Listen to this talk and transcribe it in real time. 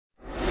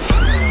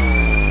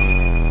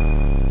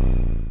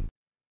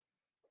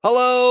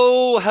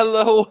Hello,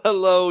 hello,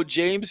 hello.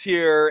 James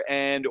here,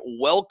 and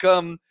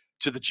welcome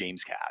to the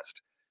James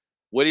Cast.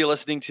 What are you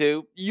listening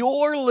to?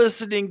 You're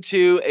listening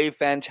to a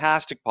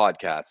fantastic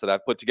podcast that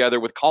I've put together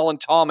with Colin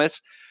Thomas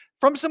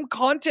from some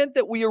content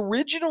that we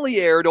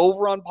originally aired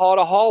over on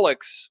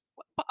PODAHOLIKS,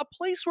 a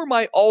place where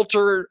my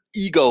alter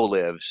ego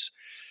lives.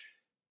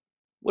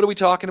 What are we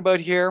talking about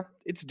here?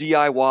 It's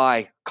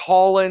DIY.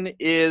 Colin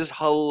is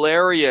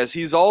hilarious.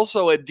 He's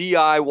also a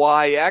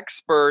DIY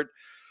expert.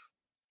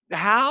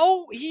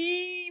 How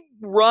he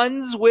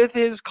runs with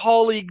his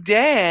colleague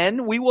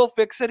Dan, We Will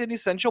Fix It in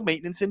Essential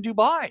Maintenance in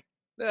Dubai.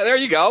 There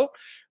you go.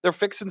 They're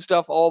fixing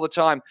stuff all the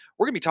time.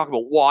 We're going to be talking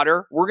about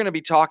water. We're going to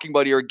be talking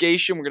about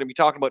irrigation. We're going to be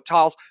talking about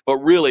tiles. But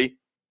really,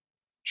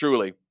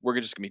 truly, we're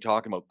just going to be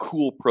talking about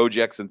cool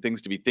projects and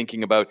things to be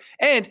thinking about.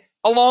 And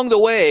along the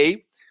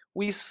way,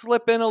 we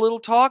slip in a little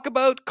talk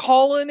about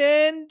Colin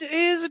and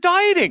his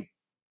dieting.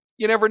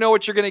 You never know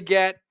what you're going to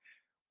get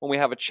when we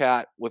have a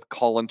chat with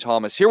Colin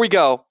Thomas. Here we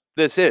go.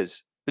 This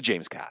is the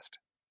James Cast.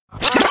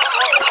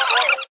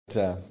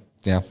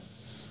 Yeah.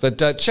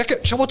 But check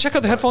it. We'll check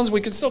out the headphones. We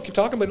can still keep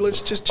talking, but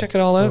let's just check it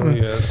all out. Oh,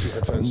 yeah, the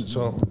headphones as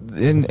well.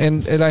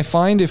 And I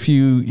find if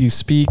you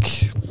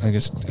speak, I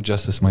guess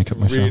adjust this mic up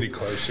myself. Really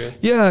close, yeah?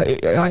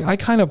 Yeah, I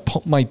kind of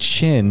pump my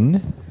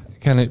chin,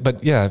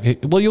 but yeah.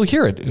 Well, you'll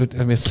hear it. I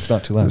mean, if it's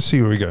not too loud. Let's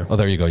see where we go. Oh,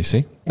 there you go. You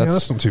see?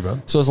 That's not too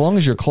bad. So as long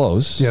as you're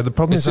close. Yeah, the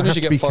problem is I have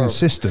to be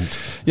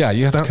consistent. Yeah,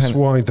 you have That's to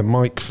why the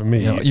mic for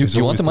me is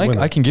you want the mic?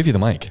 winner. I can give you the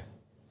mic.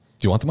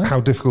 Do you want the mic? How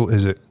difficult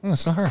is it? No,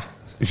 it's not hard.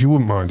 If you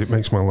wouldn't mind, it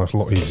makes my life a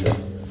lot easier.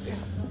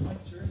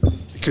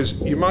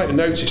 Because you might have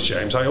noticed,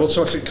 James, I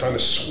automatically kind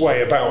of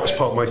sway about as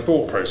part of my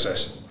thought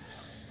process.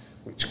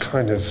 Which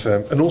kind of...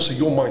 and also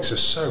your mics are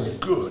so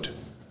good.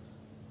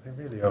 They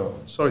really are.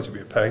 Sorry to be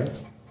a pain.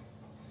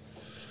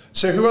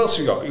 So who else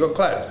have you got? You got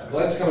Glenn?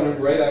 Glenn's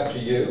coming right after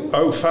you.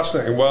 Oh,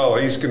 fascinating. Well,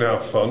 he's going to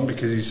have fun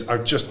because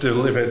I've just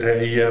delivered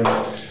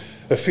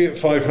a Fiat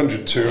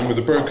 500 to him with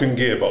a broken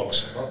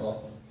gearbox. Uh-oh.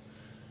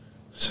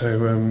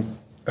 So, and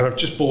I've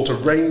just bought a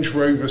Range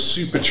Rover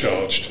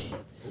Supercharged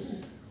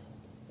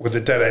with a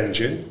dead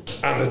engine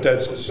and a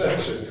dead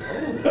suspension.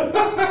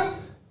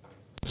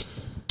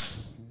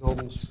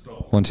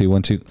 Non-stop. 1 2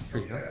 1 2.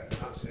 Yeah,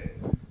 that's it.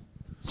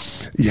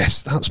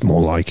 Yes, that's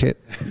more like it.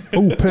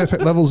 Oh,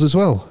 perfect levels as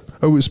well.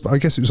 Oh, I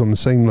guess it was on the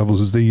same levels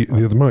as the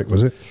other mic,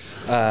 was it?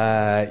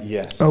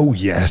 Yes. Oh,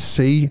 yes.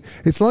 See,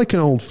 it's like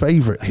an old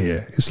favourite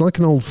here. It's like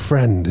an old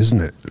friend,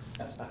 isn't it?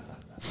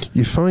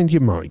 You find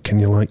your mic and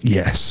you're like,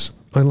 yes,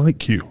 I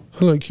like you.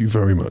 I like you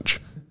very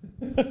much.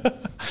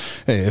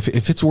 Hey,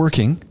 if it's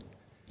working,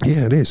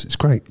 yeah, it is. It's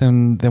great.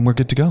 Then we're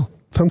good to go.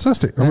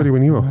 Fantastic. I'm ready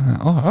when you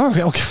are.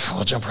 Okay.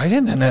 I'll jump right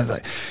in. And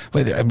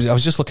wait, I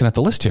was just looking at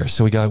the list here.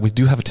 So we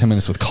do have a 10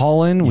 minutes with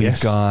Colin. We've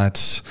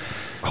got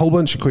a whole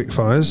bunch of quick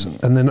fires,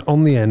 and then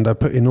on the end I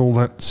put in all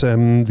that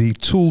the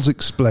tools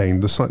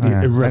explained, the slightly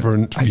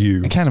irreverent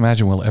view. I can't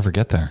imagine we'll ever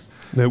get there.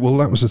 No, well,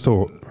 that was the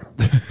thought.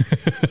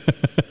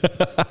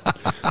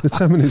 The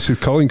 10 minutes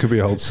with Colin could be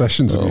a whole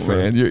session. To be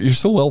fair, man, you're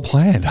so well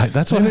planned.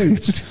 That's why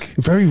it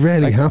very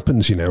rarely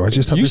happens. You know, I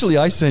just have usually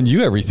I send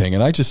you everything,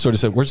 and I just sort of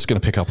said we're just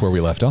going to pick up where we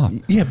left off.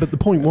 Yeah, but the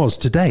point was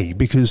today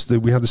because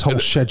we had this whole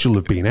schedule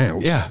of being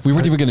out. Yeah, we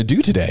weren't even going to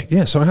do today.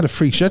 Yeah, so I had a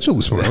free schedule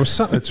this morning. I was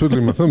sat there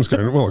twiddling my thumbs,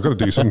 going, "Well, I've got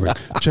to do something."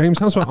 James,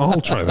 how's about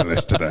I'll try the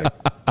list today?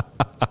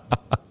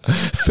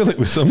 Fill it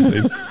with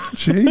something.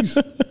 Jeez,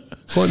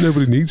 it's like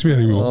nobody needs me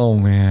anymore. Oh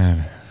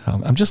man,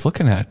 I'm just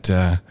looking at.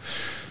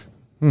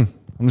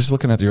 I'm just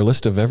looking at your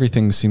list of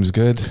everything seems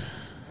good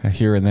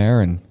here and there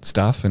and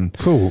stuff. And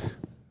cool.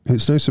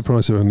 It's no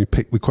surprise I've only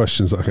picked the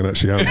questions that I can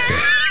actually answer.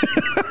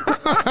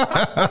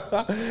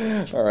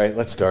 All right,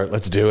 let's start.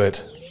 Let's do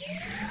it.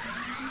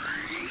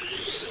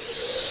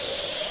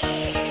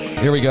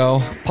 Here we go.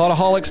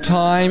 PODAHOLIKS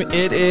time.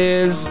 It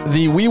is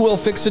the We Will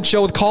Fix It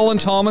show with Colin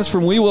Thomas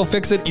from We Will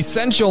Fix It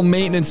Essential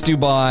Maintenance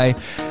Dubai.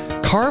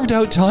 Carved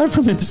out time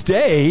from his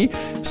day.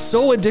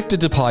 So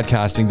addicted to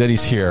podcasting that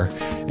he's here.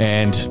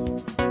 And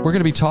we're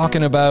going to be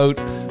talking about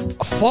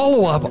a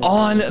follow-up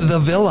on the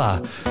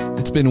villa.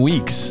 It's been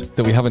weeks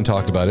that we haven't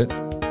talked about it.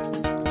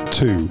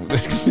 2.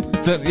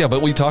 Yeah,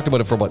 but we talked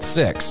about it for about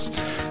 6.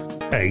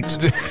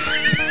 8.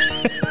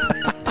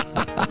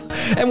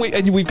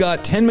 And we've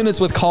got 10 minutes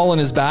with Colin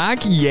is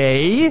back.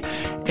 Yay.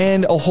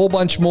 And a whole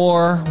bunch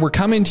more. We're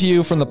coming to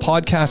you from the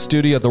podcast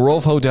studio at the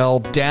Rove Hotel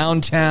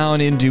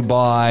downtown in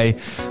Dubai.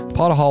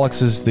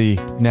 PODAHOLIKS is the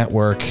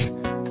network.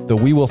 The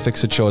We Will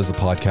Fix It show is the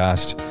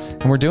podcast.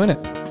 And we're doing it.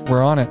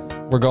 We're on it.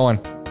 We're going.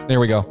 There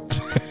we go.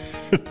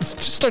 Just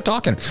start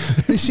talking.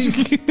 This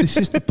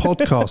is the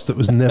podcast that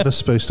was never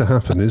supposed to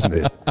happen, isn't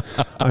it?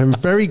 I'm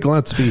very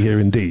glad to be here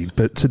indeed.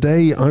 But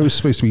today I was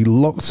supposed to be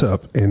locked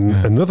up in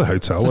another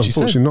hotel,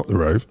 unfortunately not the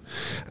Rove,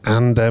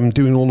 and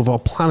doing all of our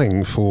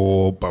planning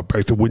for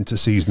both the winter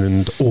season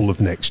and all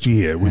of next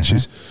year, which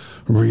is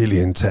really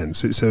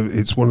intense.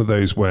 It's one of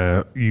those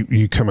where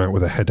you come out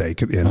with a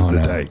headache at the end of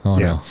the day.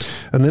 No.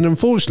 And then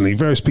unfortunately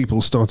various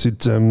people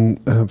started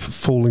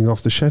falling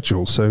off the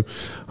schedule, so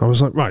I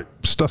was like, right,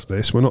 stuff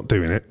this, we're not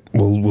doing it.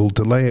 we'll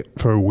delay it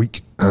for a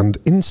week, and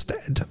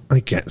instead I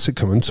get to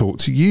come and talk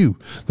to you,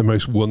 the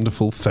most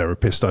wonderful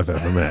therapist I've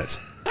ever met.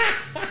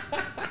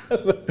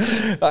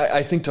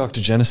 I think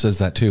Dr. Jenna says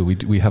that too.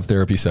 We have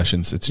therapy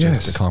sessions. It's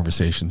just a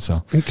conversation.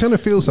 So it kind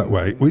of feels that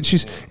way, which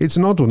is, it's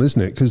an odd one,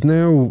 isn't it? Because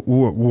now,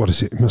 what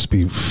is it? It must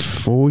be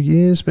 4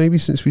 years maybe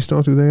since we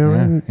started with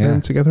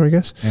ARN together, I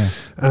guess. Yeah.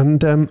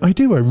 And I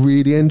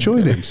really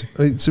enjoy these.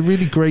 It's a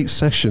really great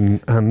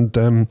session. And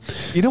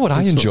you know what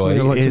I enjoy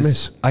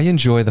is I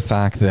enjoy the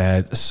fact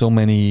that so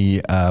many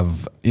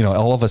of,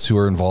 all of us who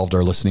are involved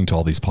are listening to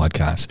all these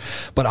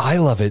podcasts, but I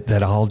love it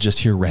that I'll just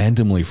hear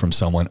randomly from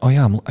someone, oh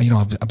yeah,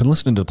 I've been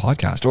listening to the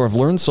podcast, or I've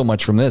learned so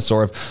much from this,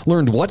 or I've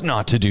learned what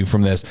not to do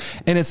from this.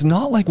 And it's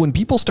not like when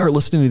people start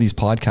listening to these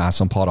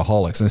podcasts on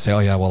PODAHOLIKS and they say, oh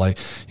yeah, well,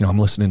 I'm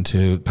listening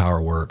to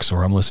PowerWorks,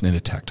 or I'm listening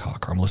to Tech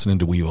Talk, or I'm listening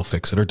to We Will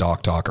Fix It, or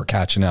Doc Talk, or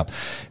Catching Up.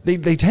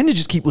 They tend to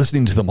just keep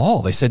listening to them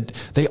all. They said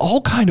they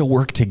all kind of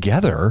work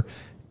together,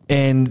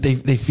 and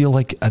they feel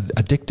like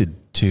addicted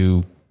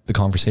to the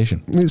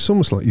conversation. It's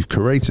almost like you've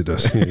curated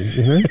us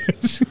here,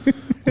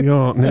 We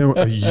are now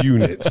a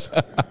unit.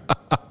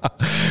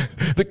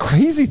 The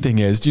crazy thing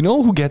is, do you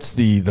know who gets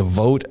the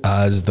vote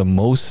as the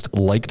most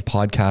liked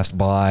podcast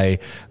by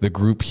the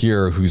group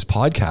here who's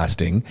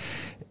podcasting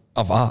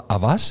of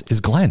us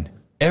is Glenn.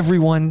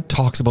 Everyone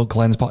talks about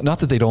Glenn's podcast. Not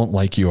that they don't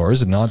like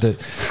yours, and not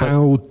that.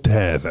 How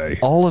dare they?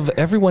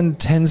 Everyone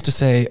tends to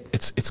say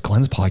it's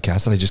Glenn's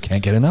podcast that I just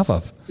can't get enough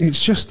of.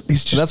 It's just.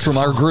 That's from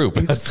our group.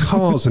 It's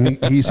cars, and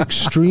he's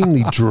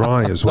extremely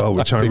dry as well,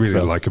 which I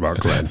really like about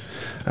Glenn.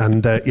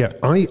 And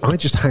I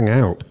just hang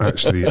out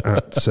actually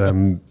at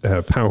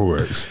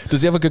PowerWorks.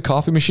 Does he have a good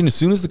coffee machine? As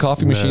soon as the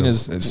coffee machine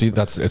is,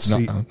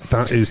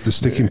 that is the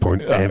sticking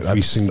point every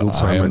single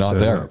time. I am not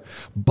there,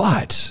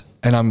 but.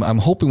 And I'm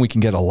hoping we can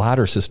get a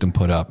ladder system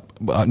put up.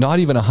 Not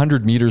even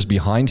 100 meters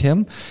behind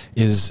him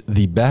is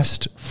the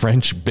best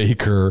French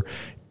baker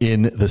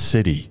in the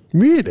city.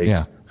 Really?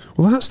 Yeah.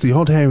 Well, that's the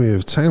odd area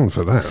of town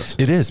for that.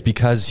 It is,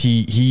 because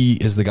he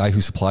is the guy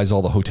who supplies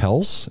all the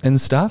hotels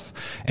and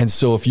stuff. And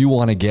so if you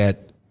want to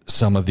get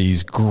some of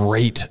these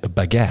great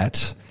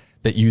baguettes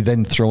that you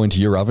then throw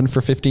into your oven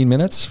for 15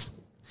 minutes,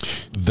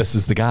 this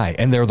is the guy.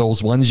 And they're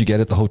those ones you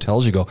get at the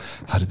hotels. You go,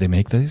 how did they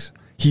make these?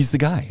 He's the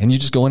guy, and you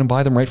just go in and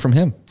buy them right from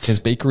him.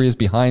 His bakery is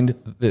behind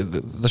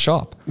the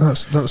shop.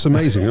 That's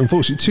amazing.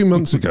 Unfortunately, 2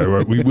 months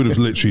ago, we would have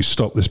literally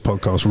stopped this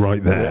podcast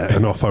right there,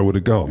 and off I would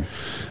have gone.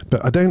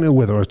 But I don't know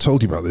whether I've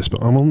told you about this,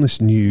 but I'm on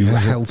this new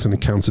health and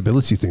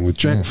accountability thing with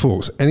Jack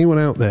Fawkes. Anyone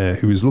out there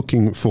who is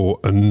looking for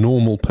a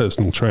normal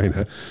personal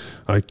trainer,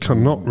 I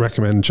cannot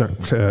recommend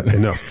Jack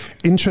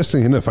enough.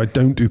 Interestingly enough, I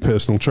don't do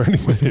personal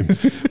training with him,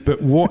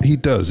 but what he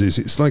does is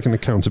it's like an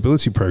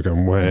accountability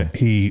program where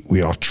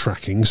we are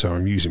tracking. So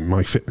I'm using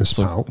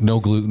MyFitnessPal. No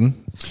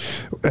gluten.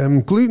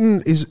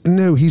 Gluten is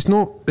he's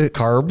not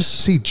carbs.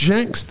 See,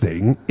 Jack's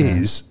thing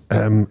is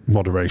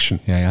moderation.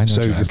 Yeah, I know.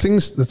 So Jack.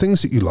 the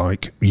things that you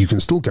like, you can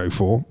still go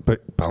for,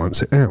 but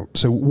balance it out.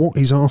 So what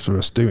he's after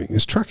us doing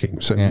is tracking.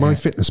 So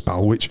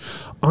MyFitnessPal, which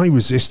I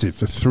resisted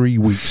for 3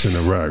 weeks in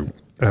a row.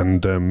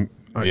 And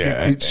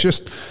it's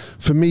just,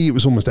 for me, it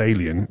was almost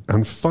alien.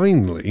 And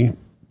finally,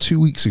 2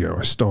 weeks ago,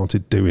 I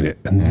started doing it.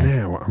 And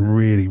now I'm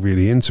really,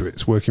 really into it.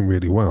 It's working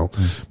really well.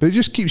 But it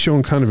just keeps you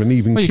on kind of an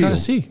even keel. You got to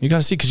see,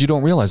 because you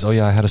don't realize, oh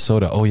yeah, I had a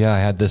soda. Oh yeah, I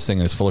had this thing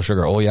and it's full of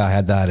sugar. Oh yeah, I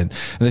had that. And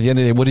at the end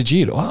of the day, what did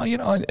you eat? Well,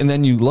 and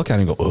then you look at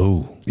it and go,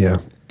 oh. Yeah,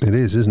 it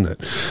is, isn't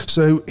it?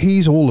 So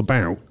he's all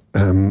about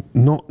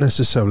not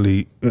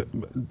necessarily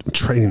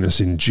training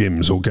us in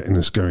gyms or getting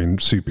us going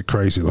super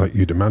crazy like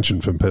you'd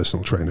imagine from a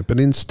personal trainer, but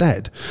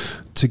instead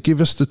to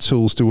give us the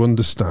tools to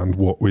understand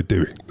what we're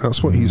doing.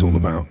 That's what he's all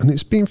about. And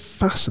it's been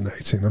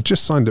fascinating. I've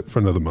just signed up for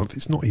another month.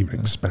 It's not even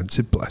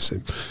expensive, bless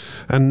him.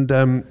 And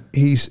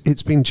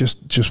it's been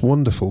just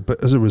wonderful.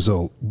 But as a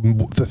result,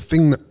 the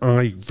thing that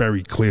I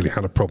very clearly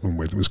had a problem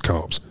with was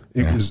carbs.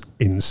 It was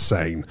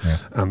insane.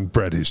 And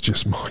bread is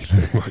just my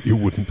thing, like you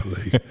wouldn't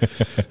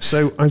believe.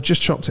 So I've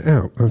just chopped it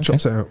out. I've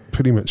chopped it out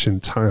pretty much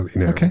entirely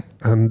now.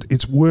 And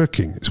it's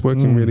working. It's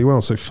working really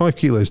well. So 5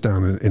 kilos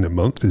down in a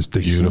month is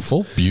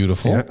decent.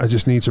 Beautiful. Yeah, I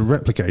just need to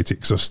replicate it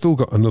because I've still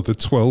got another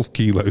 12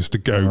 kilos to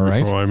go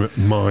before I'm at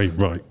my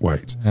right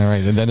weight. All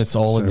right. And then it's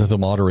all into the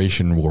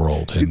moderation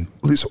world. And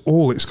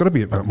it's got to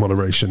be about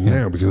moderation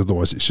now, because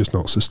otherwise it's just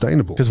not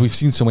sustainable. Because we've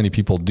seen so many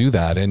people do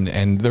that.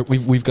 And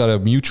we've got a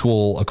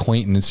mutual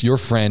acquaintance, your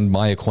friend,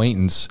 my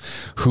acquaintance,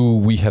 who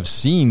we have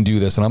seen do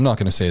this. And I'm not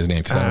going to say his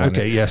name.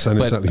 Yes, I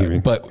know exactly what you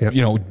mean. But,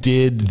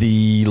 did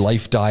the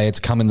life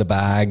diets come in the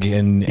bag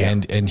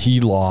and he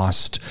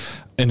lost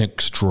an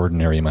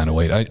extraordinary amount of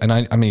weight.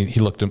 I mean,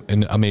 he looked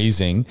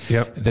amazing.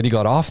 Then he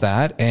got off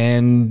that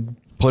and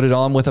put it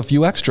on with a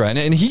few extra,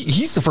 and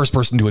he's the first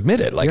person to admit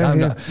it. Like,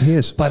 he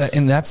is. But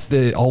and that's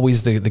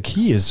always the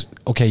key is,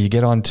 okay, you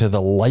get onto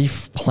the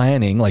life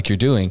planning like you're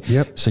doing,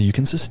 so you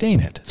can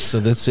sustain it. So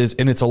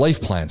and it's a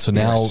life plan. So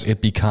now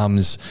it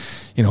becomes,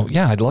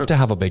 I'd love to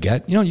have a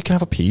baguette. You can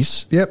have a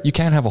piece. You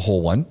can't have a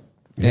whole one.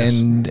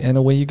 and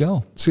away you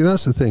go. See,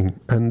 that's the thing.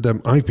 And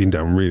I've been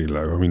down really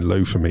low. I mean,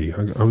 low for me.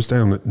 I was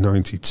down at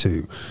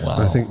 92. Wow.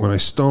 I think when I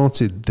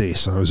started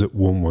this, I was at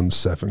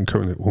 117,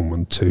 currently at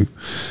 112.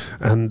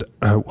 And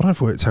what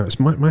I've worked out is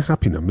my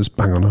happy number's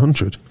bang on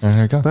 100.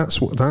 There you go.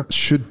 That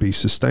should be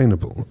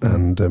sustainable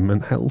and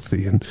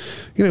healthy. And,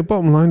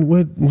 bottom line,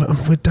 we're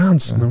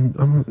dads. And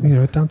I'm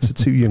a dad to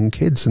 2 young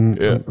kids,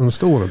 and I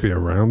still want to be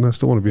around. I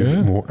still want to be a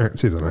bit more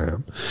active than I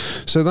am.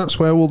 So that's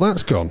where all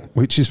that's gone,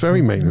 which is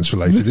very maintenance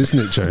related, isn't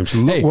it, James?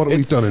 Look what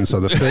we've done inside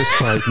the first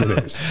 5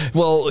 minutes.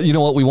 Well, you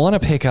know what? We want to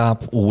pick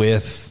up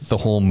with the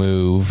whole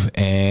move,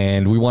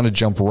 and we want to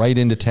jump right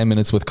into 10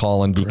 minutes with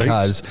Colin,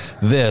 because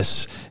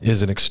this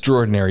is an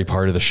extraordinary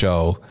part of the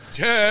show.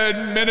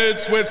 10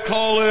 minutes with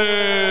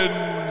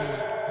Colin.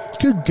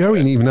 Good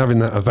going, even having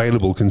that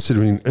available,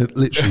 considering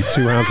literally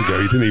 2 hours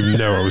ago you didn't even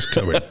know I was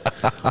coming.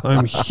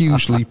 I'm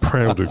hugely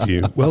proud of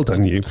you. Well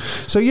done, you.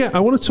 So I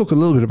want to talk a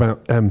little bit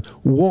about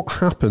what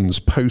happens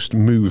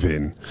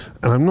post-move-in.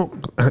 And I'm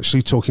not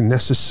actually talking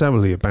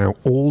necessarily about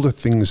all the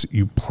things that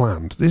you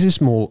planned. This is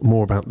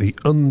more about the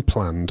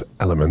unplanned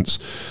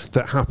elements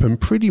that happen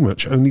pretty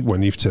much only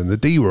when you've turned the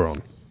DEWA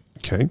on.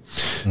 Okay?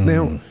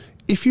 Now,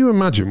 if you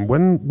imagine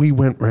when we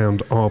went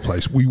round our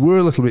place, we were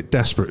a little bit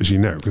desperate, as you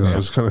know, because I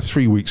was kind of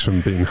 3 weeks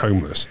from being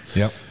homeless.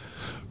 Yep.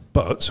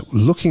 But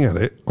looking at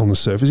it on the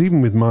surface,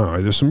 even with my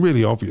eye, there's some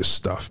really obvious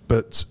stuff.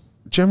 But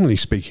generally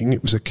speaking,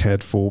 it was a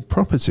cared for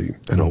property,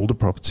 an older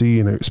property.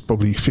 It's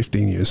probably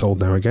 15 years old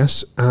now, I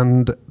guess.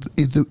 And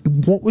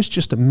what was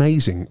just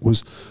amazing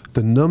was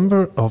the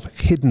number of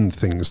hidden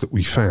things that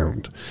we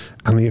found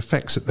and the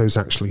effects that those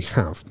actually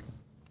have.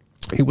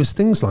 It was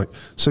things like,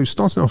 so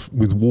starting off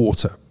with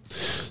water.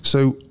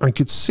 So I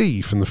could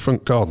see from the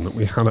front garden that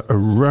we had a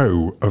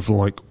row of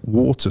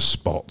water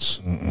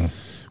spots,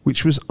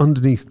 which was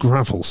underneath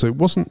gravel. So it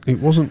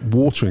wasn't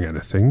watering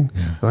anything,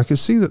 but I could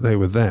see that they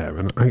were there,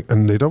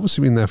 and they'd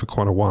obviously been there for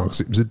quite a while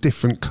because it was a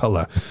different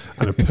colour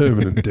and a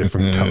permanent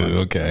different colour.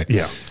 Okay.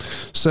 Yeah.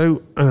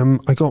 So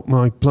I got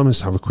my plumbers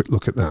to have a quick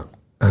look at that.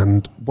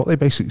 And what they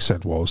basically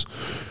said was,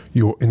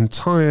 your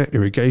entire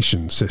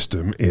irrigation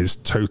system is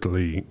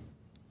totally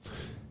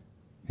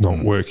not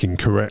working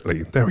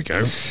correctly. There we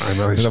go.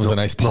 That was a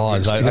nice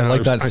pause. I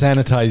like that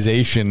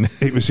sanitization.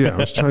 It was, I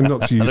was trying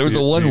not to use there was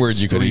one word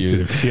you could have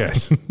used.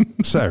 Yes.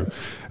 So,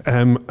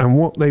 and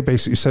what they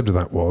basically said to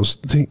that was,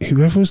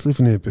 whoever was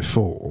living here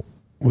before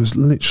was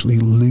literally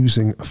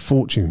losing a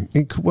fortune.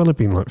 It could well have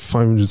been like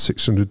 500,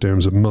 600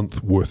 dirhams a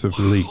month worth of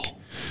leak.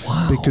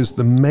 Wow. Because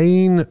the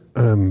main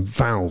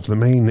valve, the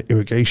main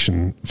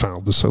irrigation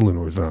valve, the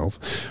solenoid valve,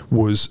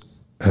 was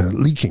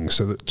leaking,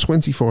 so that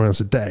 24 hours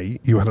a day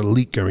you had a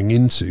leak going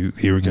into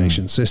the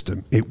irrigation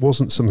system. It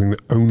wasn't something that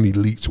only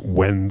leaked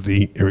when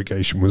the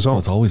irrigation was on. So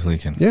it's always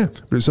leaking. Yeah,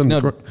 but it's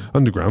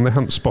underground. They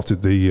hadn't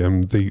spotted the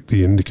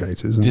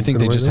indicators. Do you think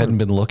they just hadn't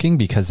been looking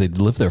because they'd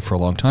lived there for a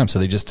long time? So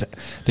they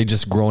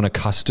just grown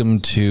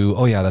accustomed to,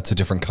 that's a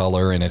different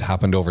color, and it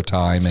happened over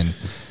time. And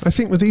I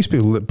think with these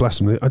people, bless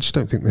them, I just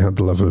don't think they had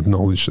the level of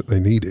knowledge that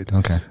they needed.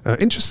 Okay.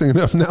 Interesting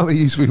enough, now they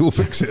usually will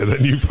fix it at their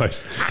new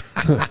place.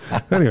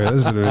 Anyway,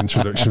 there's a bit of an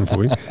introduction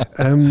for you.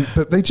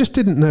 But they just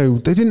didn't know.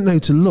 They didn't know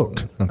to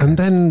look. Okay. And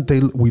then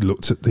we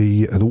looked at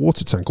the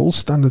water tank, all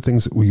standard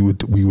things that we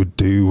would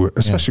do,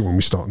 especially when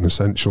we start an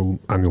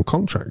essential annual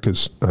contract,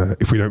 because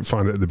if we don't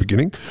find it at the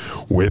beginning,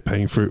 we're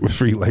paying for it with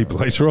free labour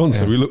later on.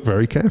 So we look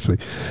very carefully.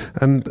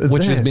 And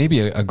which is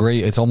maybe a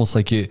great, it's almost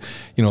like if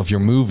you're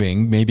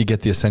moving, maybe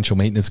get the essential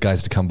maintenance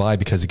guys to come by,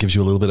 because it gives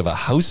you a little bit of a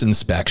house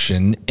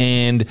inspection,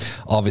 and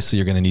obviously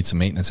you're going to need some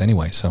maintenance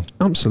anyway. So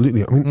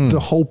absolutely. I mean, the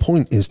whole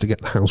point is to get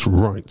the house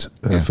right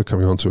for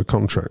coming onto a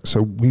contract.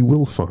 So we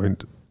will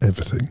find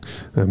everything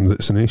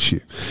that's an issue.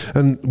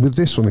 And with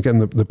this one, again,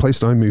 the place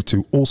that I moved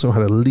to also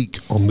had a leak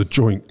on the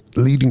joint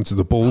leading to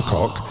the ball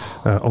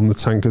cock on the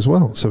tank as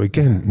well. So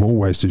again, more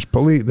wastage.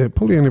 They're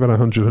probably only about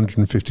 100,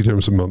 150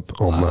 dirhams a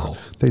month on that.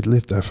 They'd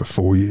lived there for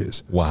 4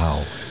 years.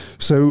 Wow.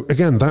 So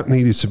again, that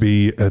needed to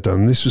be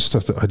done. This was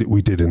stuff that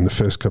we did in the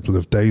first couple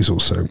of days or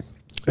so.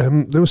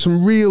 There were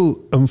some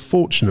real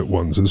unfortunate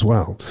ones as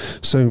well.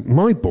 So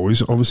my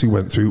boys obviously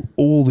went through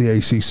all the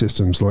AC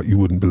systems like you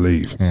wouldn't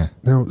believe. Yeah.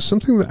 Now,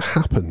 something that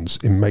happens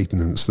in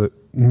maintenance that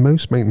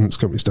most maintenance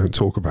companies don't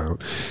talk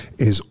about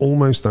is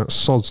almost that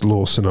sod's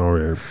law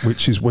scenario,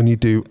 which is when you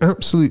do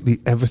absolutely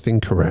everything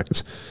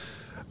correct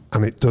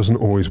and it doesn't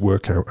always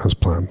work out as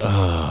planned.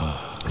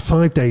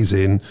 5 days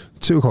in,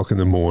 2 o'clock in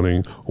the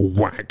morning,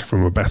 whack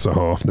from a better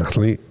half,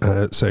 Natalie,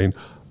 saying,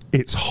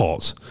 "It's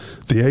hot.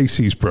 The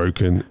AC's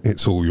broken.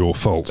 It's all your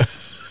fault."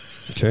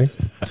 Okay?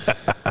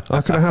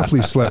 I could have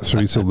happily slept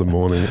through till the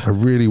morning. I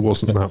really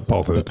wasn't that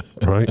bothered,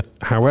 right?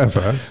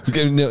 However...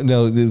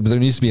 No, there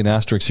needs to be an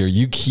asterisk here.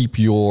 You keep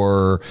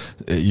your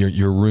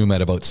room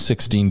at about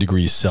 16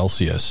 degrees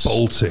Celsius.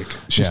 Baltic.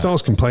 She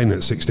starts complaining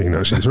at 16,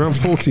 actually. It's around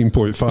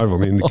 14.5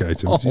 on the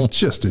indicator, which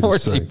is just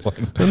insane.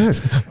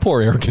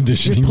 Poor air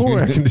conditioning. Poor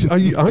air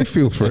conditioning. I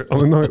feel for it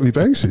on a nightly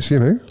basis,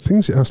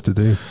 things it has to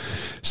do.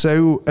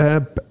 So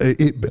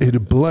it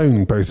had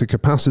blown both a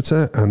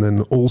capacitor and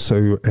then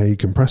also a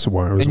compressor wire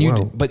hardwire as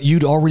well. But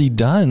you'd already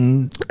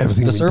done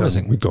everything, the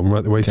servicing. We'd gone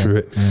right the way through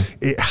it. Yeah.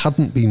 It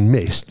hadn't been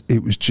missed.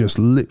 It was just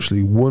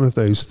literally one of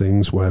those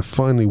things where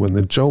finally, when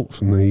the jolt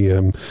from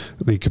the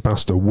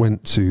capacitor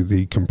went to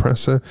the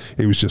compressor,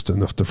 it was just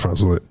enough to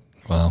frazzle it.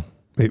 Wow.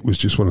 It was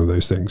just one of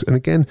those things. And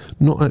again,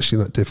 not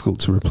actually that difficult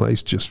to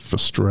replace, just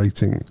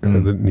frustrating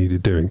that it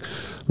needed doing.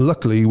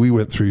 Luckily, we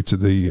went through to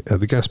the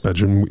guest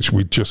bedroom, which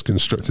we'd just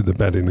constructed the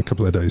bed in a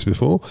couple of days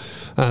before,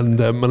 and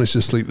managed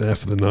to sleep there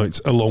for the night,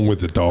 along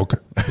with the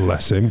dog,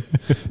 bless him,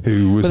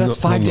 who was. But that's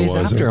 5 days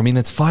after. I mean,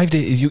 it's 5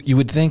 days. You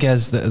would think,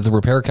 as the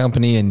repair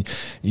company and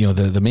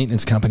the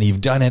maintenance company,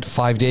 you've done it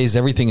 5 days,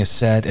 everything is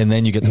set, and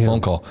then you get the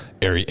phone call,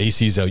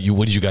 AC's out.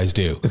 What did you guys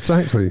do?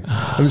 Exactly.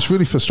 And it's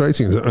really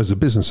frustrating as a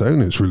business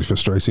owner. It's really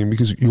frustrating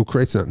because you're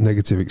creating that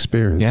negative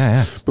experience.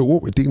 Yeah. But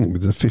what we're dealing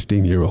with is a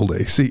 15-year-old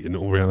AC in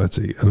all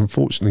reality, and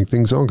unfortunately,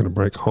 things are going to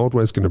break.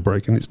 Hardware's going to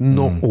break, and it's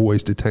not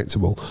always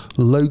detectable.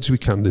 Loads we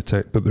can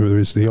detect, but there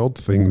is the odd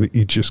thing that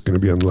you're just going to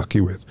be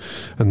unlucky with,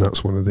 and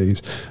that's one of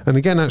these. And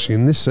again, actually,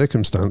 in this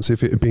circumstance,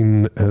 if it had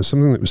been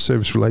something that was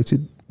service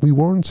related, we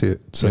warranty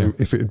it. So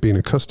if it had been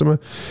a customer,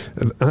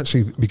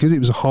 actually, because it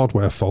was a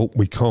hardware fault,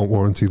 we can't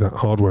warranty that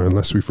hardware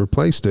unless we've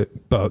replaced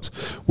it, but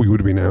we would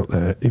have been out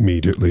there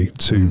immediately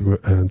to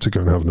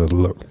go and have another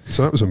look.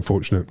 So that was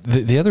unfortunate.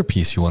 The other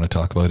piece you want to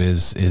talk about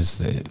is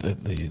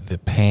the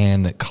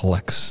pan that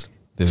collects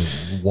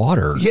the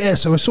water. Yeah,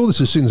 so I saw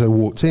this as soon as I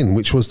walked in,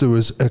 which was there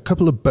was a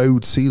couple of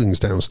bowed ceilings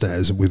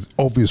downstairs with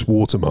obvious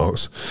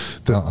watermarks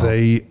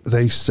that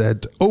they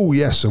said, oh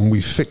yes, and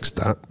we fixed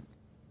that.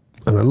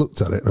 And I looked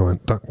at it and I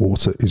went, that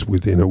water is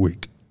within a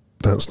week.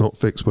 That's not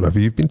fixed. Whatever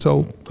you've been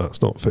told, that's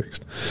not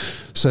fixed.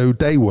 So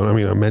day one, I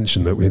mean, I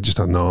mentioned that we had just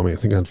had an army. I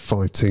think I had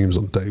 5 teams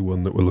on day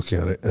one that were looking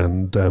at it.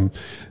 And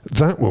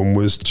that one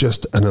was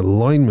just an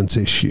alignment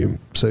issue.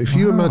 So if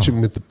you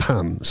imagine with the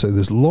pan, so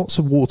there's lots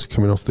of water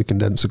coming off the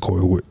condenser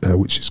coil,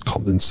 which is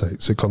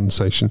condensate, so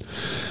condensation.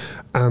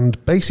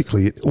 And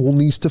basically, it all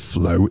needs to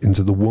flow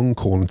into the one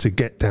corner to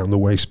get down the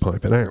waste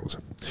pipe and out.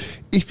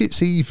 If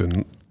it's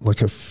even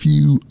like a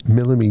few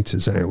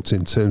millimeters out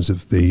in terms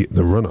of the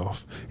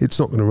runoff, it's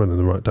not going to run in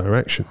the right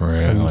direction.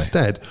 Really? And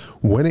instead,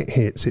 when it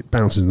hits, it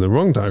bounces in the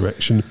wrong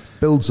direction,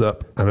 builds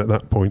up, and at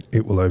that point,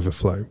 it will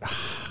overflow.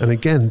 And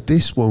again,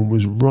 this one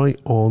was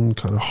right on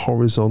kind of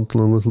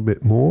horizontal a little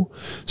bit more.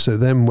 So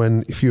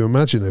then if you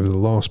imagine over the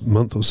last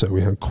month or so,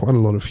 we had quite a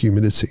lot of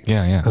humidity.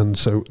 Yeah. And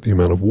so the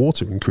amount of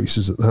water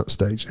increases at that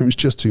stage. It was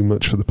just too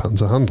much for the pan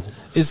to handle.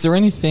 Is there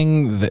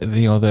anything that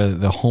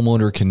the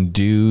homeowner can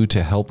do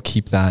to help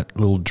keep that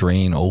little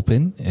drain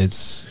open?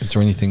 Is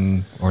there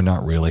anything, or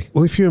not really?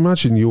 Well, if you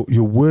imagine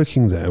you're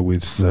working there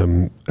with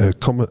a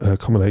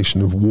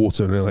combination of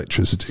water and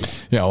electricity.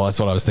 Yeah, well, that's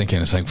what I was thinking.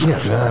 It's like,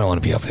 I don't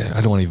want to be up there.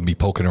 I don't want to even be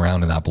poking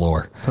around in that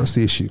blower. That's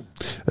the issue.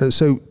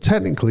 So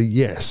technically,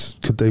 yes.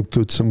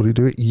 Could somebody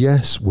do it?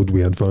 Yes. Would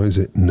we advise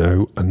it?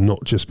 No. And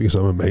not just because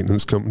I'm a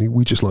maintenance company.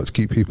 We just like to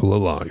keep people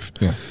alive.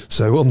 Yeah.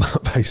 So on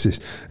that basis,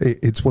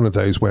 it's one of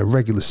those where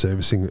regular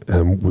servicing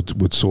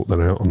would sort that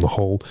out on the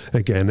whole.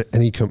 Again,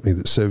 any company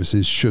that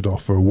services should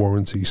offer a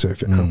warranty. So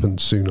if it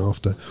happens soon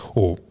after,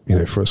 or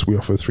for us, we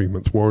offer a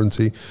 3-month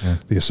warranty. Yeah.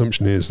 The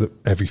assumption is that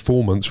every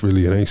 4 months,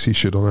 really, an AC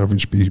should on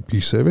average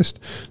be serviced.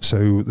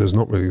 So there's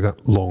not really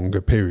that long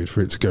a period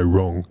for it to go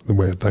wrong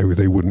where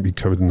they wouldn't be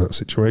covered in that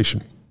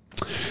situation.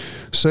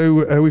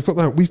 So we've got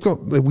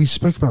that. We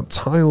spoke about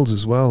tiles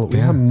as well. We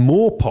had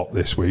more pop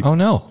this week. Oh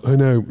no! I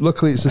know.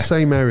 Luckily, it's the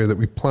same area that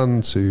we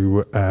planned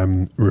to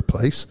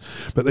replace,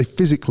 but they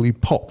physically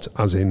popped,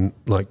 as in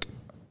like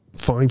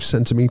 5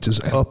 centimeters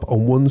up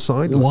on one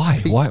side. Why?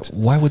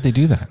 Why would they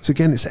do that? So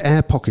again, it's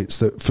air pockets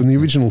that from the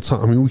original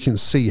tile. I mean, we can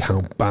see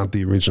how bad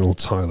the original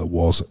tiler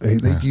was.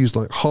 They'd used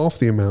like half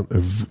the amount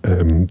of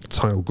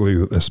tile glue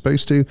that they're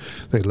supposed to.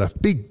 They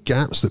left big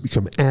gaps that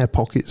become air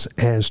pockets,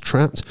 air's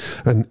trapped.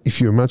 And if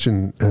you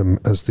imagine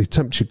as the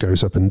temperature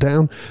goes up and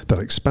down, that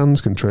expands,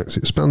 contracts,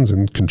 expands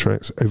and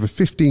contracts. Over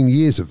 15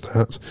 years of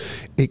that,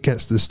 it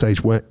gets to the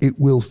stage where it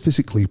will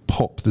physically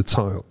pop the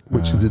tile,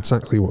 which is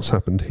exactly what's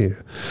happened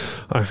here.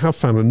 I have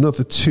found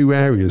another 2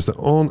 areas that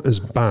aren't as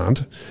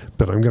bad,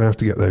 but I'm going to have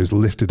to get those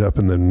lifted up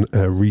and then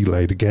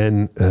relayed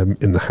again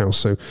in the house.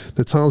 So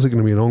the tiles are going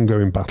to be an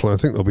ongoing battle. I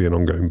think there'll be an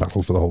ongoing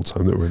battle for the whole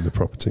time that we're in the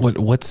property.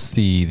 What's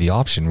the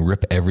option?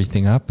 Rip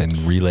everything up and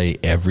relay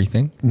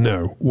everything?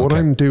 No. What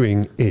I'm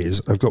doing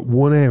is I've got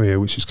one area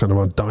which is kind of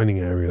our dining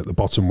area at the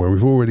bottom where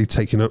we've already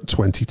taken up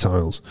 20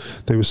 tiles.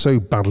 They were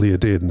so badly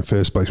adhered in the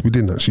first place, we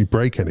didn't actually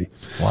break any.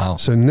 Wow.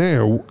 So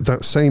now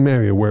that same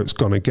area where it's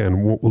gone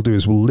again, what we'll do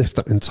is we'll lift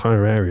that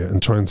entire area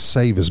and try and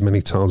save as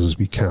many tiles as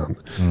we can.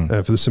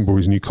 For the simple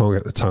reason you can't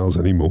get the tiles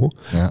anymore.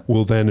 Yeah.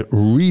 We'll then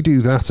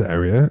redo that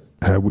area,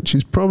 which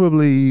is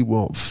probably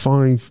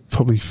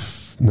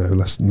no,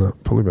 less than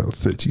that, probably about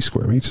 30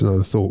 square meters, I'd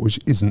have thought, which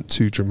isn't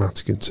too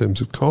dramatic in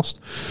terms of cost.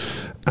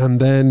 And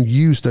then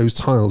use those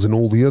tiles in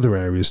all the other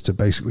areas to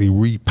basically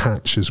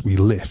repatch as we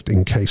lift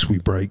in case we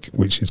break,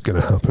 which is going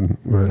to happen,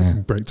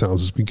 break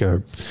tiles as we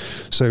go.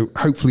 So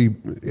hopefully,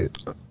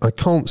 I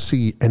can't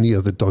see any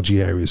other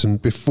dodgy areas.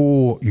 And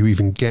before you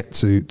even get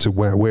to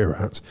where we're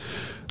at,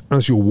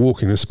 as you're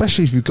walking,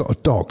 especially if you've got a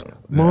dog,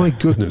 my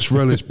goodness,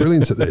 Rollo's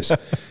brilliant at this.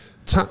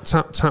 Tap,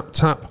 tap, tap,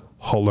 tap.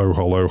 Hollow,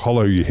 hollow,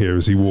 hollow, you hear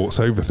as he walks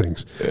over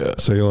things. Yeah.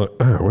 So you're like,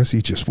 oh, where's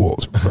he just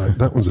walked? Right,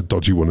 that one's a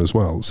dodgy one as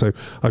well. So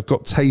I've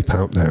got tape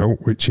out now,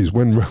 which is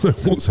when Rollo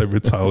walks over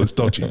a tile, it's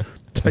dodgy.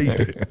 Tape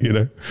it, you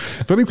know.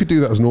 If only we could do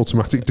that as an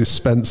automatic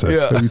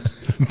dispenser,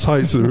 tie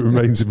it to the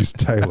remains of his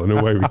tail, and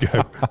away we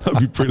go. That'd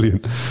be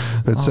brilliant.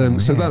 But so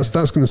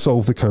that's going to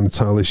solve the kind of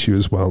tile issue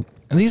as well.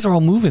 And these are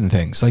all moving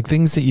things, like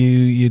things that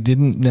you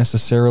didn't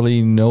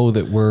necessarily know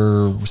that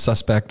were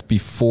suspect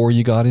before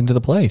you got into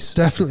the place.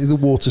 Definitely the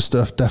water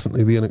stuff,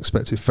 definitely the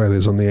unexpected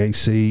failures on the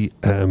AC.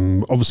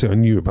 Obviously, I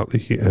knew about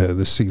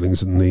the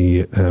ceilings and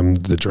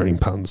the drain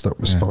pans. That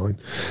was fine.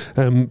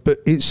 But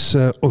it's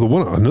another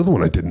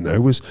one I didn't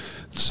know was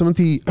some of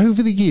the,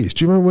 over the years,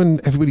 do you remember when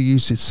everybody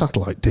used its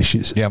satellite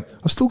dishes? Yep.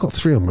 I've still got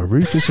 3 on my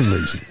roof for some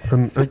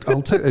reason. And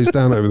I'll take those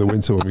down over the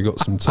winter when we've got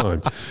some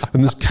time.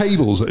 And there's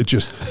cables that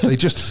are they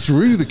just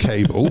threw the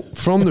cable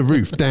from the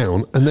roof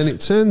down, and then it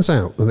turns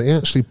out that they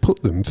actually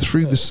put them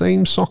through the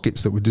same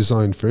sockets that were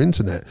designed for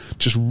internet,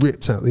 just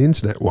ripped out the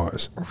internet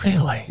wires.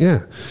 Really?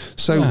 Yeah.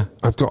 So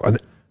I've got an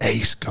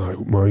ace guy.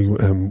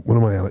 One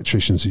of my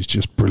electricians is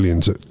just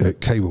brilliant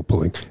at cable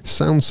pulling. It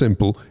sounds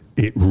simple.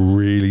 It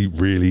really,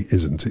 really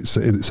isn't.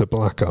 It's a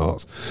black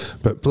art.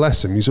 But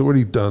bless him, he's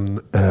already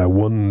done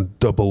one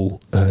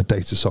double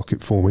data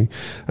socket for me.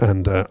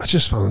 And I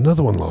just found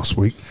another one last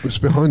week. It was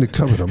behind a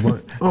cupboard. I'm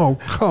like, oh,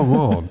 come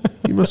on.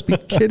 You must be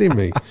kidding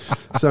me.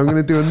 So I'm going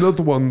to do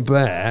another one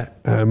there.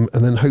 And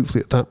then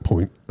hopefully at that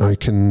point, I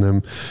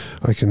can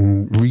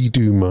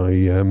redo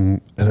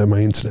my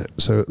internet.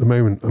 So at the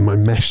moment, my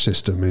mesh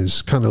system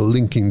is kind of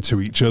linking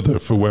to each other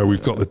for where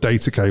we've got the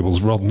data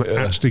cables rather than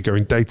actually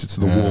going data to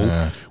the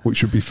wall,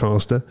 which would be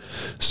faster.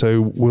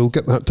 So we'll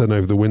get that done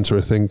over the winter,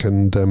 I think,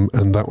 and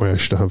that way I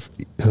should have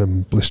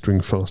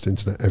blistering fast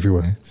internet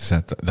everywhere.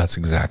 That's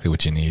exactly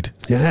what you need.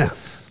 Yeah.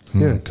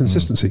 Yeah,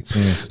 consistency.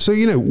 So,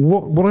 you know,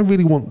 what I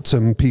really want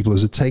people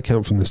as a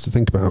takeout from this to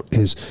think about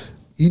is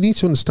you need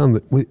to understand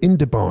that in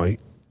Dubai,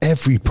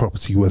 every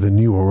property, whether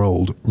new or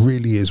old,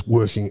 really is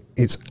working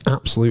its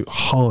absolute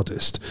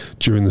hardest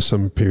during the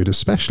summer period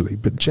especially.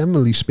 But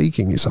generally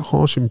speaking, it's a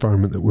harsh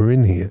environment that we're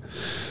in here.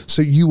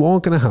 So you are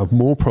going to have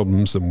more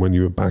problems than when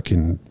you were back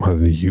in either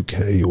the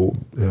UK or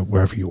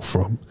wherever you're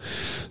from.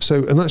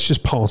 So, and that's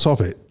just part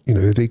of it. You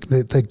know,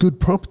 they're good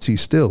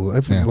properties still.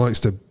 Everyone likes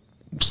to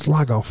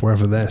slag off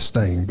wherever they're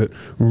staying, but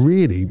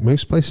really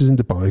most places in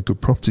Dubai are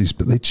good properties,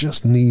 but they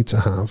just need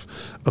to have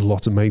a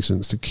lot of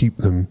maintenance to keep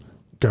them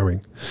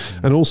going.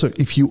 And also,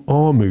 if you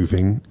are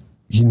moving,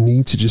 you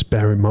need to just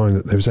bear in mind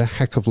that there's a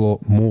heck of a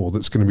lot more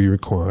that's going to be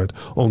required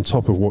on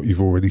top of what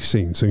you've already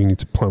seen. So you need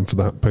to plan for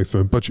that, both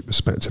from a budget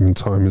perspective and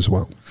time as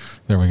well.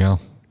 There we go.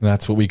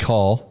 That's what we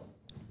call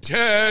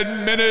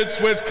 10 Minutes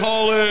with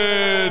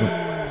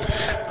Colin.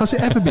 Has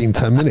it ever been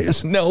 10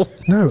 minutes? No.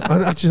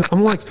 I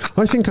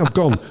think I've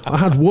gone. I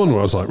had one where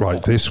I was like,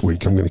 right, this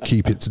week I'm going to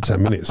keep it to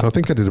 10 minutes. I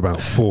think I did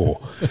about 4.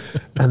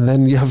 And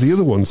then you have the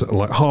other ones that are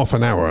like half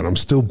an hour and I'm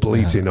still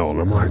bleating on.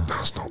 I'm like,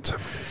 that's not 10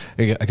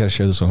 minutes. I got to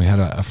share this one. We had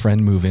a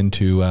friend move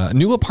into a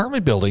new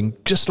apartment building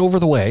just over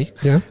the way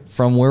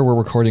from where we're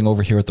recording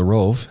over here at the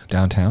Rove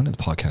downtown in the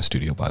podcast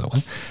studio, by the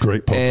way.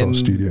 Great podcast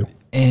studio.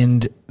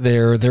 And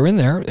they're in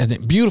there,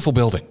 and beautiful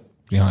building.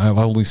 You know, I've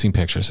only seen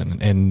pictures,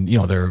 and you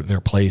know,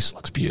 their place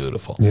looks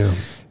beautiful. Yeah.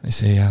 They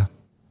say,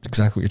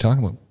 exactly what you're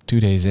talking about. 2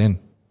 days in,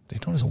 they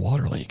notice a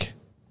water leak.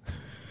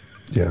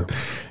 Yeah.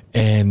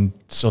 And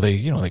so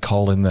they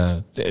call in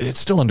it's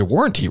still under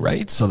warranty,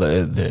 right? So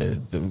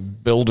the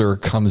builder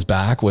comes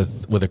back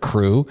with a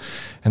crew,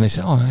 and they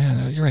say, oh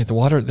yeah, you're right. The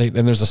water,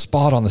 and there's a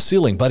spot on the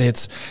ceiling, but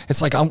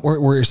it's like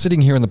we're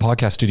sitting here in the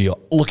podcast studio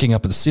looking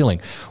up at the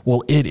ceiling.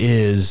 Well, it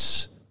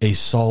is a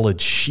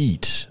solid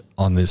sheet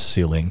on this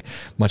ceiling,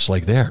 much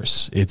like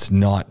theirs. It's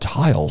not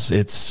tiles.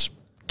 It's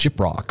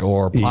gyprock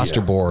or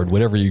plasterboard,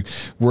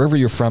 wherever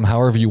you're from,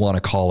 however you want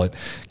to call it.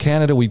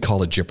 Canada, we'd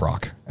call it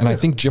gyprock. And I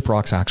think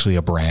gyprock's actually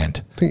a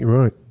brand. I think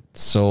you're right.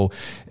 So,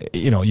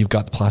 you know, you've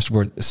got the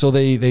plasterboard. So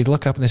they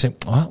look up and they say,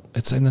 well,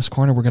 it's in this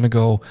corner. We're going to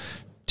go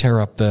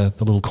tear up the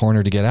little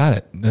corner to get at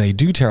it. And they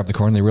do tear up the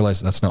corner and they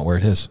realize that's not where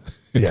it is.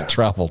 It's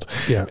traveled.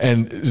 Yeah.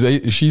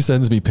 And she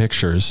sends me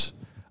pictures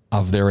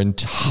of their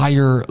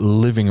entire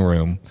living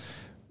room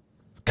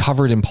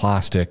covered in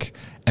plastic,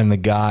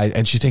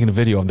 and she's taking a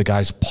video of the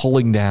guys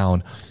pulling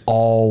down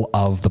all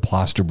of the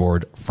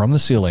plasterboard from the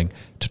ceiling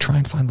to try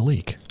and find the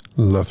leak.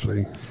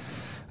 Lovely.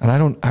 And I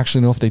don't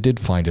actually know if they did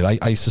find it.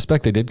 I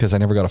suspect they did because I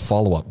never got a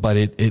follow-up, but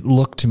it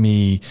looked to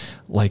me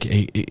like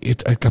a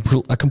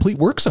complete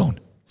work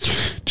zone.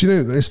 Do you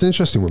know, it's an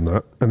interesting one,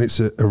 that, and it's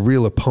a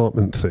real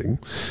apartment thing,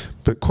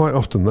 but quite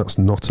often that's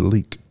not a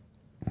leak.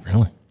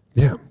 Really?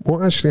 Yeah.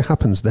 What actually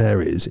happens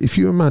there is, if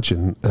you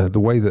imagine the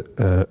way that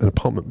an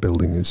apartment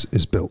building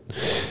is built,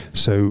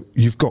 so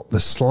you've got the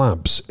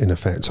slabs in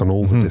effect on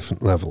all the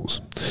different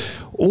levels.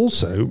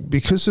 Also,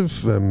 because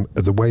of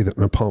the way that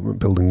an apartment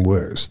building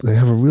works, they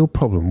have a real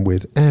problem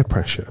with air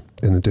pressure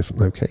in the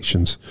different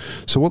locations.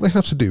 So what they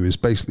have to do is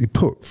basically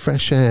put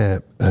fresh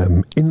air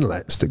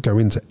inlets that go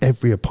into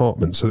every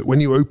apartment, so that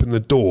when you open the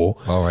door...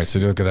 All right, so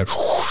you look at that...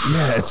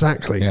 Yeah,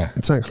 exactly. Yeah.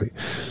 Exactly.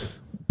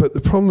 But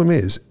the problem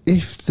is,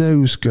 if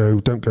those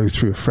don't go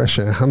through a fresh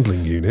air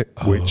handling unit,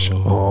 which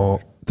are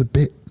the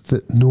bit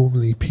that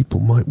normally people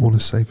might want to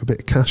save a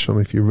bit of cash on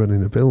if you're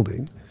running a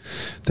building,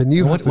 then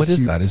you have... What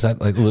is that? Is that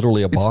like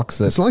literally a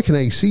box? It's like an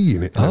AC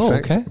unit, in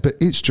effect. Okay.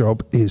 But its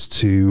job is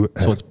to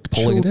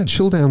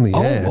chill down the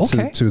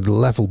air to the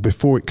level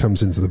before it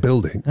comes into the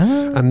building.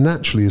 And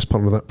naturally, as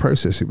part of that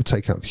process, it would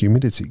take out the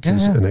humidity,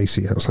 because an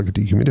AC acts like a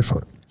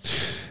dehumidifier.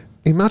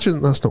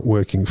 Imagine that's not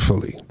working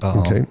fully.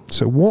 Okay,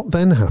 so what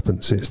then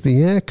happens is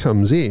the air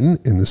comes in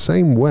the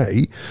same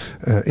way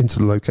into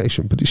the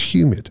location, but it's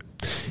humid.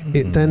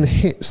 It then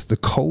hits the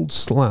cold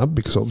slab,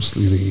 because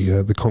obviously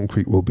the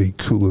concrete will be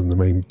cooler than the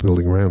main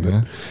building around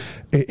it.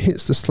 It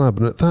hits the slab,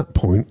 and at that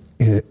point,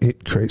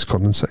 it creates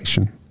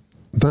condensation.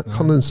 That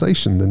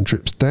condensation then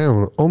drips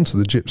down onto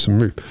the gypsum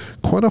roof.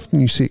 Quite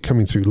often you see it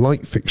coming through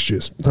light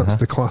fixtures. That's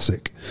the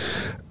classic.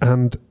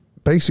 And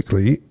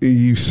basically,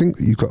 you think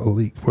that you've got a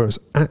leak, whereas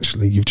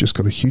actually you've just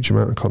got a huge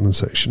amount of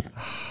condensation.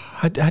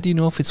 How do you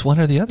know if it's one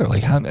or the other?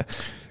 Like how?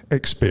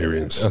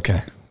 Experience.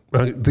 Okay.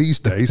 These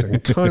days, I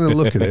can kind of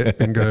look at it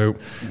and go,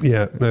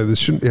 yeah, no, there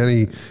shouldn't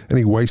be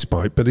any waste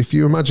pipe. But if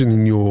you imagine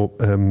in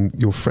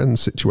your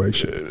friend's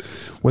situation,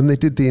 when they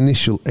did the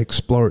initial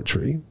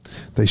exploratory,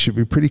 they should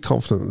be pretty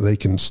confident that they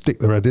can stick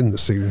their head in the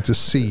ceiling to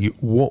see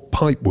what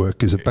pipe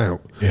work is about,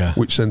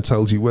 which then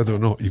tells you whether or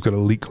not you've got a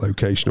leak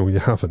location or you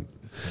haven't.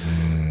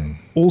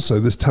 Also,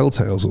 there's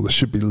telltales, or there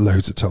should be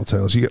loads of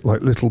telltales. You get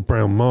like little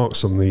brown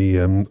marks on the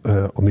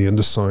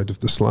underside of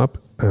the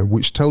slab,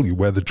 which tell you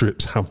where the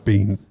drips have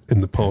been in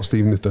the past,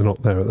 even if they're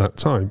not there at that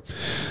time.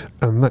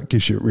 And that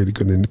gives you a really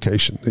good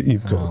indication that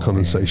you've got a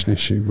condensation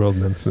issue rather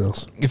than anything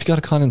else. If you've got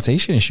a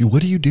condensation issue,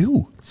 what do you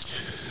do?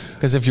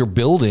 Because if your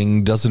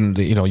building doesn't,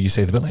 you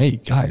say to the building, hey,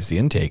 guys, the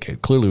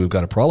intake, clearly we've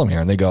got a problem here.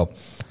 And they go,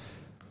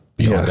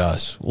 beyond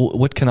us.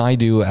 What can I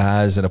do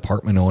as an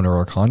apartment owner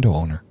or condo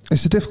owner?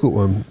 It's a difficult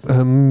one.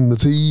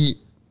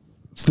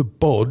 The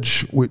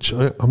bodge, which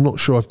I'm not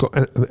sure I've got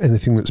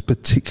anything that's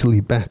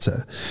particularly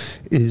better,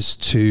 is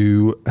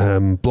to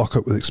block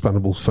up with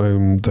expandable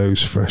foam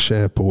those fresh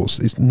air ports.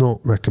 It's not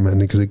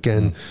recommended because,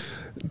 again,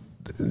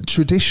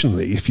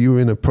 traditionally, if you were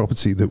in a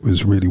property that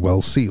was really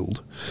well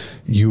sealed,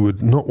 you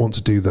would not want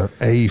to do that,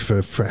 A,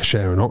 for fresh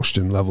air and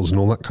oxygen levels and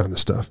all that kind of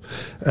stuff,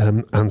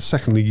 and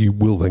secondly, you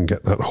will then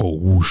get that whole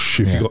whoosh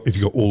if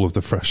you got all of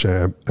the fresh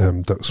air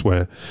ducts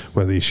where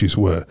the issues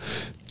were.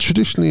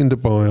 Traditionally in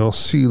Dubai, our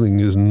ceiling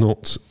is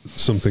not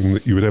something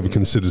that you would ever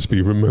consider to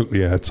be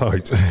remotely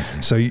airtight.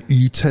 So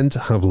you tend to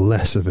have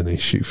less of an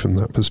issue from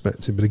that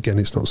perspective. But again,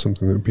 it's not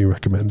something that would be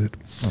recommended.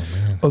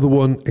 Other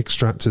one,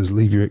 extractors.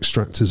 Leave your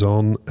extractors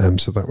on,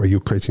 so that way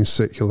you're creating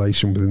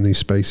circulation within these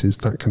spaces.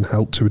 That can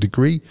help to a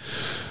degree.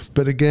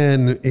 But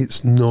again,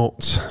 it's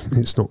not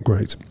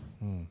great.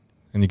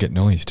 And you get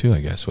noise too, I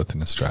guess, with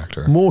an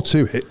extractor. More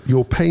to it,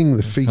 you're paying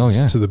the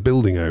fees to the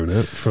building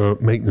owner for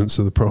maintenance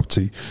of the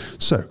property.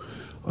 So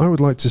I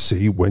would like to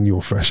see when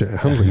your fresh air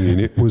handling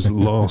unit was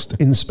last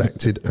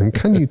inspected, and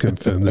can you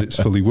confirm that it's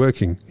fully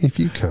working? If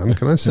you can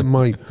I send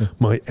my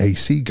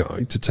AC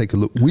guy to take a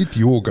look with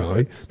your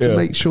guy to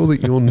make sure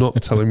that you're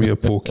not telling me a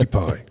porky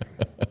pie?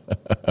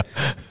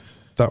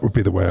 That would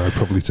be the way I'd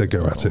probably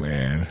go at it.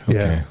 Man. Okay.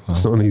 Yeah,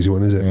 it's not an easy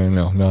one, is it?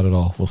 No, not at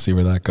all. We'll see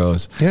where that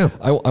goes. Yeah.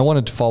 I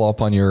wanted to follow up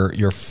on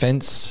your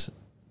fence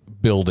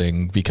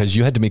building, because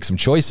you had to make some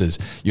choices.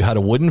 You had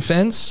a wooden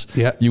fence.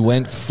 Yeah. You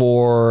went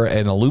for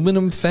an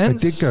aluminum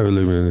fence. I did go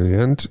aluminum in the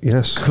end.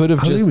 Yes. Could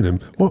have aluminum.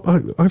 Well,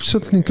 I've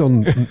suddenly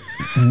gone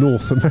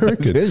North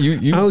American.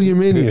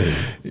 Aluminium.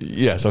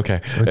 Yes.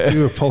 Okay. I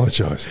do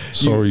apologise.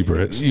 Sorry,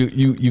 Brits.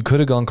 You could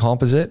have gone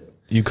composite.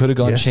 You could have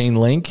gone chain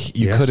link.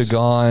 You could have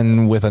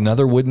gone with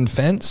another wooden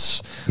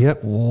fence. Yep.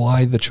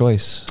 Why the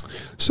choice?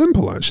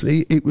 Simple,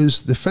 actually. It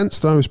was the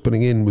fence that I was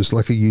putting in was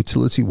like a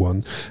utility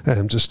one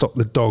to stop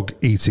the dog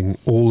eating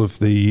all of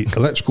the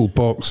electrical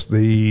box,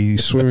 the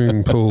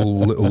swimming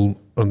pool little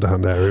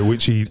underhand area,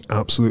 which he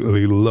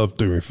absolutely loved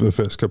doing for the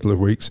first couple of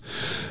weeks.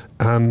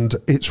 And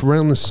it's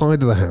round the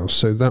side of the house,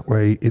 so that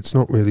way it's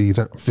not really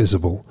that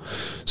visible.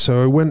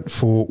 So I went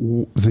for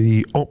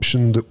the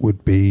option that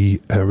would be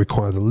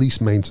require the least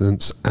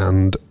maintenance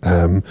and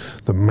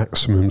the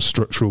maximum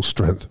structural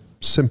strength.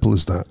 Simple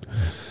as that.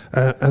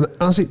 And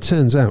as it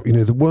turns out,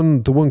 the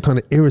one kind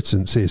of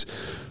irritant is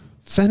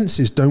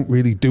fences don't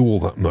really do all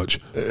that much,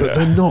 but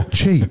they're not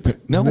cheap.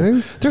 No, you know?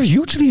 They're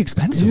hugely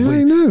expensive. Yeah,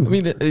 I know. I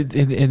mean,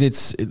 and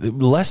it's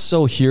less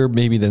so here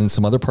maybe than in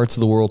some other parts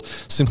of the world,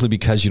 simply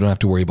because you don't have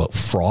to worry about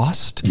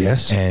frost.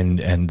 Yes.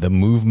 And the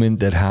movement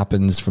that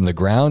happens from the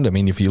ground. I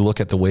mean, if you look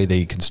at the way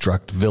they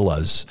construct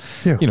villas,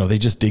 they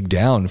just dig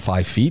down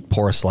 5 feet,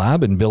 pour a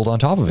slab, and build on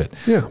top of it.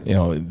 Yeah.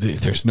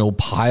 There's no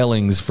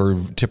pilings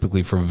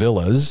typically for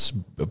villas.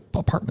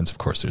 Apartments, of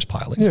course, there's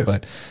pilings,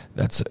 but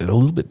that's a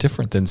little bit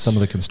different than some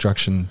of the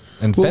construction.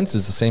 And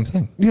fences, the same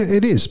thing. Yeah,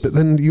 it is. But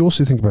then you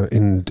also think about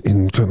in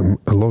kind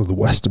of a lot of the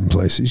Western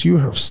places, you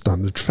have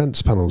standard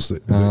fence panels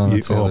that are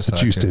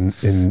produced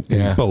in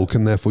bulk,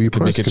 and therefore your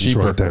price comes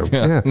right down.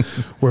 Yeah.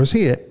 Whereas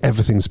here,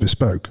 everything's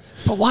bespoke.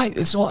 But why?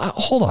 So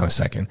hold on a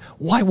second.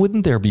 Why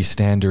wouldn't there be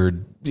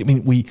standard? I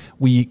mean,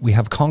 we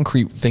have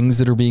concrete things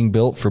that are being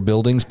built for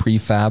buildings,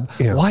 prefab.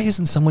 Yeah. Why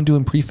isn't someone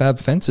doing prefab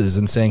fences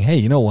and saying, hey,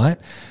 you know what?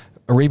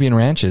 Arabian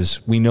ranches,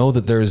 we know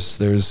that there's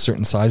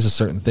certain sizes,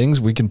 certain things.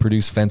 We can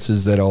produce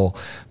fences that'll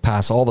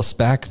pass all the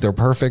spec. They're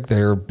perfect.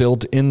 They're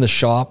built in the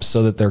shop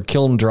so that they're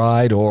kiln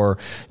dried or,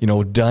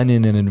 done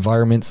in an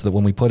environment so that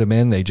when we put them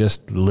in, they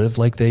just live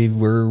like they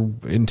were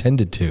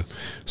intended to.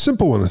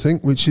 Simple one, I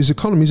think, which is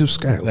economies of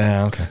scale.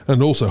 Yeah, okay.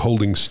 And also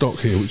holding stock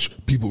here, which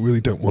people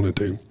really don't want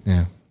to do.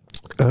 Yeah.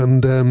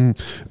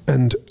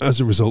 And as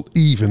a result,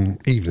 even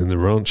in the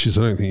ranches,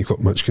 I don't think you've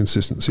got much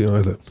consistency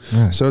either.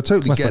 Right. So I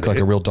totally must get look like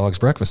a real dog's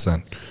breakfast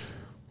then.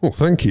 Well,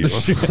 thank you.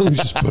 I'll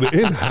just put it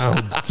in. How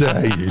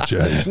dare you,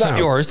 James? Not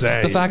yours.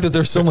 The fact that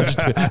there's so much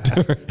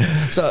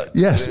so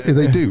yes,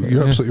 they do.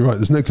 You're absolutely right.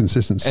 There's no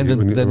consistency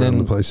when you're around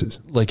the places.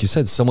 Like you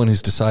said, someone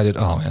who's decided,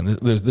 oh man,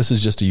 this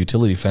is just a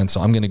utility fence, so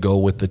I'm going to go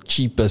with the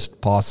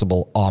cheapest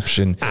possible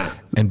option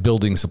and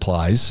building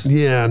supplies.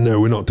 Yeah,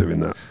 no, we're not doing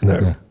that. No.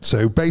 Yeah.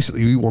 So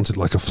basically, we wanted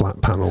like a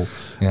flat panel.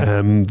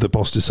 Yeah. The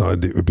boss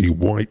decided it would be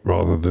white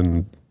rather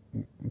than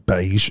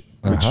beige,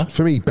 which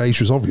for me, beige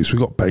was obvious. We've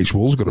got beige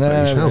walls, we've got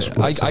a beige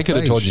house. I could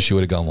have told you she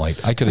would have gone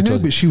white. I could have told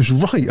you. But she was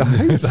right. I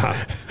hate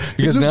that.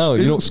 Because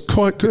it looks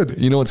quite good.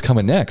 You know what's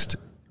coming next?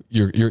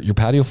 Your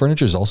patio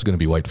furniture is also going to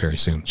be white very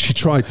soon. She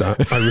tried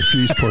that. I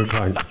refused point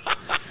blank.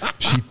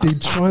 She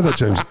did try that,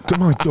 James. Oh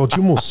my God,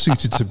 you're more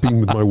suited to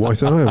being with my wife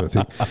than I am, I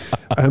think.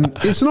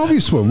 It's an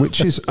obvious one, which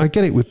is, I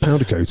get it with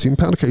powder coating.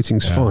 Powder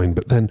coating's fine,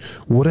 but then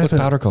whatever... What's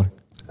powder coating?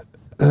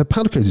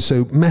 Powder coated,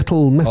 so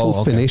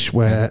metal finish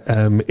where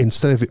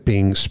instead of it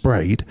being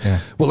sprayed,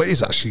 well, it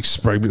is actually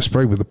sprayed, but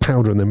sprayed with the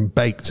powder and then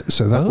baked.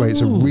 So that way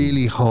it's a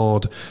really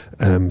hard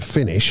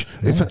finish.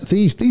 In fact,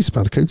 these are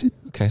powder coated.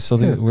 Okay, so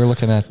we're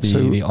looking at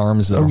the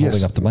arms that are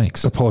holding up the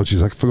mics.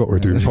 Apologies, I forgot we were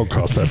doing a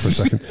podcast there for a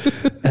second.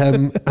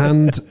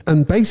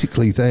 And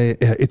basically,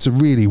 it's a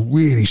really,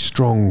 really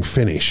strong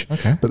finish.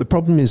 Okay. But the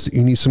problem is that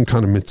you need some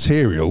kind of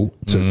material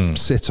to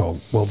sit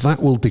on. Well,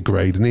 that will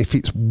degrade, and if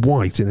it's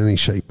white in any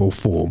shape or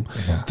form,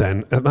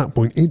 then at that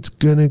point it's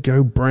gonna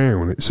go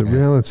brown. It's a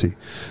reality.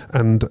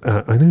 And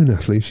I know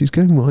Natalie, she's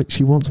going white.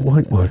 She wants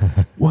white.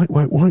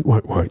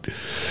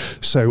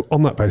 So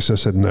on that basis, I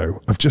said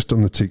no. I've just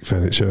done the teak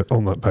furniture.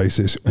 On that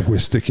basis, we're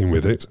sticking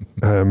with it.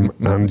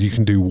 And you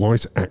can do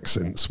white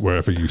accents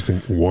wherever you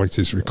think white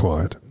is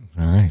required.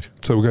 All right.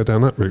 So we'll go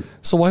down that route.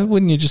 So why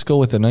wouldn't you just go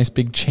with a nice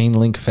big chain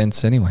link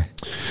fence anyway?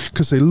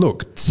 Because they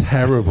look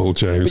terrible,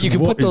 James. But you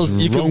can put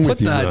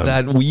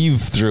that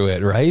weave through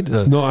it, right?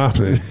 It's not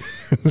happening.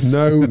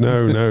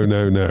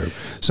 No.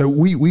 So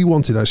we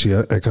wanted actually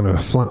a kind of a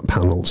flat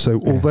panel.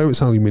 So although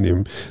it's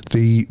aluminium,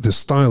 the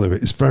style of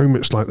it is very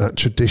much like that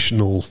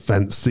traditional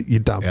fence that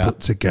your dad put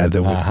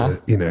together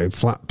with the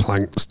flat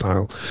plank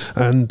style.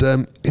 And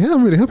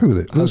I'm really happy with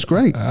it. That's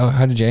great.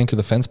 How did you anchor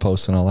the fence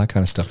posts and all that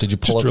kind of stuff? Did you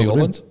pull out the old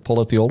ones? Pull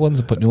out the old ones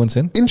and put new ones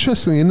in?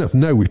 Interestingly enough,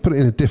 no, we put it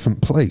in a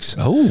different place.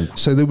 Oh.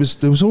 So there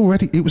was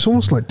already, it was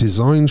almost like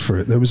designed for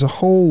it. There was a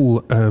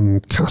whole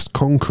cast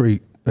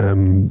concrete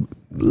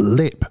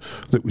lip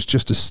that was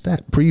just a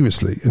step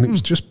previously, and it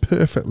was just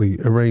perfectly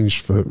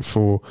arranged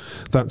for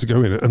that to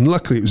go in. And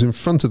luckily it was in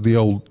front of the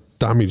old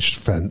damaged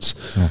fence.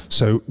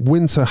 So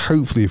winter,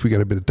 hopefully if we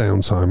get a bit of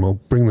downtime, I'll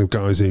bring the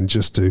guys in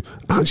just to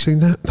actually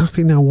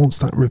Natalie now wants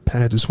that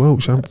repaired as well,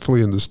 which I haven't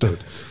fully understood.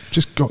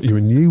 Just got you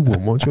a new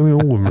one. Why do you want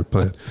the old one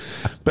repaired?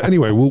 But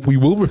anyway, we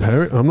will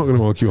repair it. I'm not going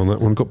to argue on that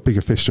one. I've got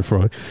bigger fish to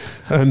fry,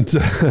 and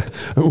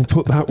we'll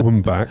put that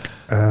one back,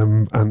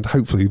 and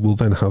hopefully we'll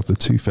then have the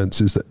two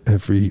fences that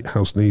every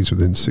house needs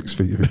within 6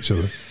 feet of each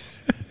other.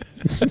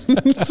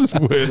 Just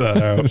wear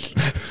that out.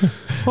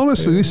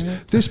 Honestly,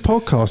 this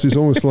podcast is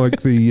almost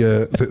like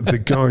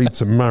the guide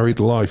to married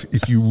life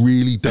if you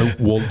really don't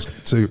want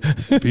to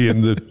be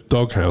in the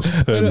doghouse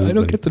permanently. I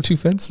don't get the two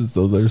fences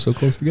though; they're so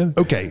close together.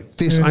 Okay,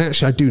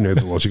 I do know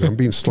the logic. I'm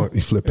being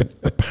slightly flippant.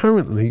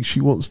 Apparently,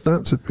 she wants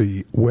that to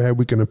be where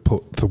we're going to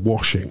put the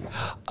washing.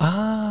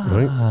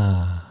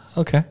 Right?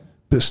 Okay.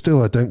 But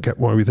still, I don't get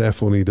why we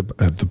therefore need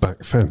the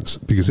back fence,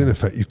 because in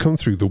effect you come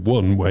through the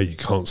one where you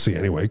can't see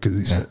anyway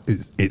because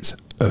it's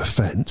a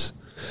fence.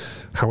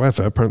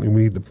 However, apparently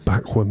we need the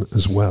back one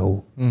as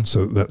well,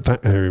 so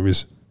that area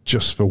is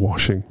just for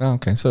washing. Oh,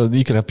 okay. So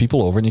you could have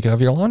people over and you could have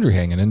your laundry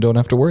hanging and don't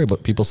have to worry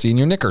about people seeing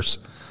your knickers.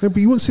 No, but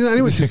you won't see that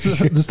anyway.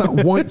 There's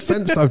that white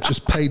fence that I've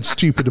just paid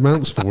stupid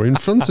amounts for in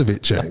front of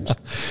it, James.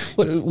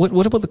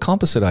 What about the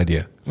composite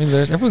idea? I mean,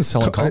 everyone's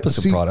selling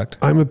composite product.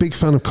 I'm a big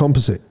fan of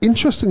composite.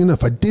 Interesting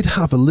enough, I did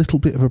have a little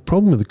bit of a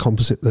problem with the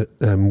composite that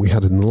we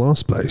had in the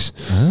last place.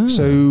 Oh.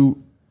 So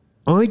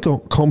I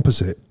got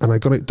composite and I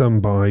got it done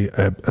by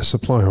a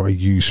supplier I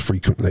use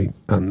frequently,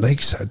 and they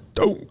said,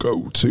 don't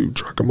go to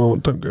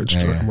Dragamart, don't go to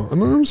Dragamart. Yeah.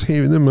 And I was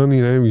hearing them, and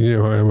you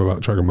know how I am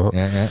about Dragamart.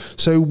 Yeah.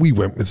 So we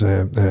went with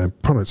their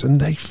products and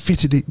they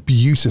fitted it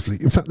beautifully.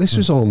 In fact, this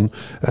was on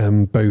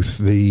both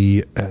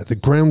the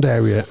ground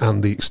area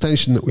and the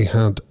extension that we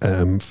had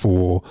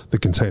for the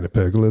container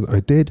pergola that I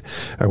did.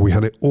 We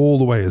had it all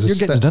the way as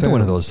You're getting another one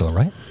of those though,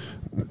 right?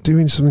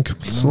 Doing something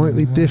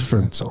slightly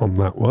different on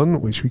that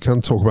one, which we can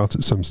talk about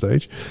at some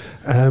stage.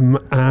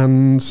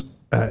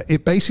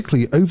 It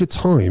basically, over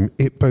time,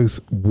 it both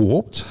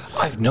warped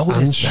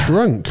and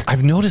shrunk.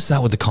 I've noticed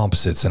that with the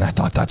composites, and I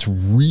thought that's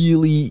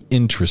really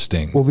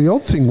interesting. Well, the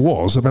odd thing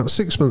was, about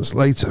 6 months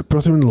later,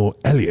 brother-in-law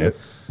Elliot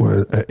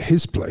were at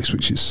his place,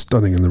 which is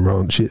stunning in the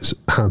ranches,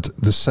 had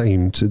the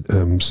same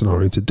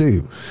scenario to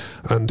do.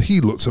 And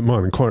he looked at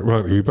mine, and quite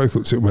rightly, we both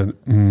looked at it and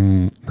went,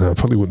 no, I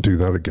probably wouldn't do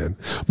that again.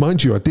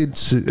 Mind you, I did,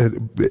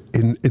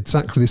 in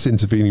exactly this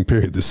intervening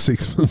period, this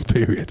 6 month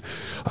period,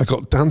 I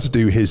got Dan to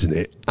do his in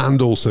it,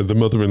 and also the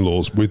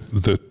mother-in-law's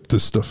with the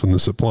stuff and the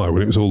supplier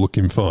when it was all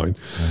looking fine.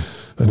 Yeah.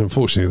 And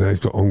unfortunately,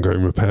 they've got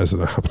ongoing repairs that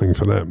are happening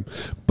for them.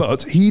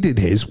 But he did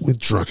his with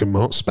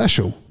Dragamart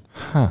Special.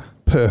 Huh.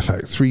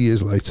 Perfect. 3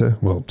 years later,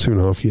 well,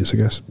 2.5 years, I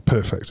guess.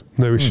 Perfect.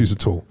 No issues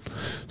at all.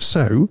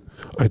 So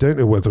I don't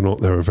know whether or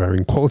not there are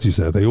varying qualities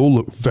there. They all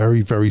look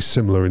very, very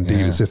similar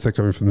indeed, as if they're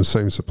coming from the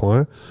same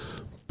supplier.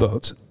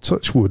 But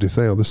touch wood, if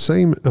they are the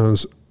same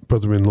as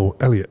brother-in-law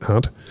Elliot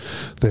had,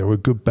 they are a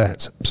good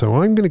bet. So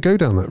I'm going to go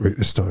down that route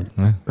this time,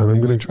 and I'm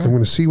going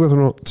to see whether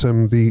or not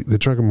the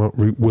Dragamart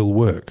route will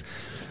work,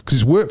 because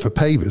it's worked for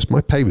pavers.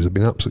 My pavers have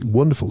been absolutely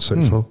wonderful so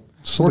far.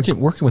 So working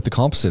with the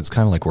composite, it's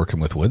kind of like working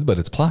with wood, but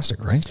it's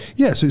plastic, right?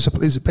 Yeah, so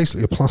it's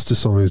basically a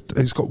plasticized.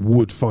 It's got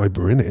wood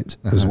fiber in it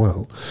as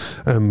well,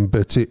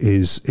 but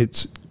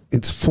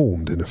it's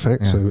formed in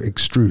effect, so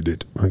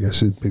extruded, I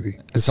guess it'd be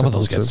the some of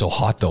those get so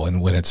hot though,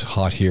 and when it's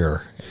hot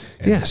here.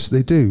 Yes,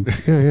 they do.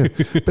 Yeah.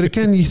 But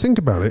again, you think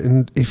about it,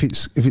 and if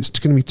it's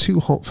going to be too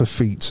hot for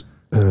feet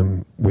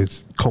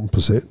with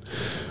composite,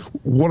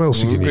 what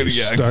else are you going to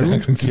use? Stone?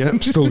 Exactly.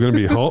 Yep, still going to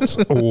be hot,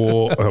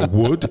 or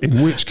wood,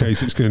 in which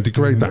case it's going to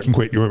degrade that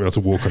quick. You won't be able to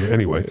walk on it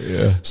anyway.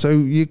 Yeah. So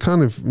you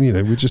kind of,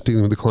 we're just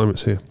dealing with the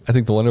climates here. I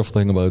think the wonderful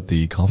thing about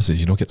the composite is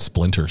you don't get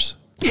splinters.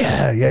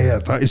 Yeah.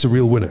 That is a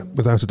real winner,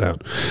 without a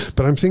doubt.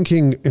 But I'm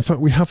thinking, in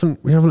fact, we haven't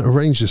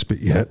arranged this bit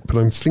yet, but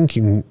I'm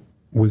thinking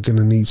we're going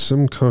to need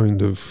some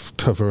kind of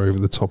cover over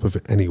the top of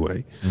it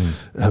anyway.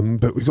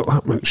 But we've got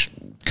that much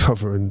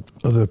cover and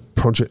other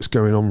projects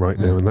going on right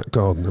now in that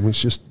garden. I mean,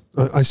 it's just,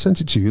 I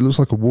sent it to you. It looks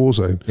like a war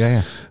zone.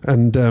 Yeah.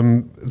 And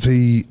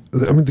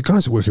the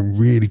guys are working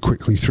really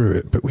quickly through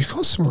it, but we've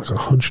got something like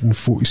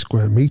 140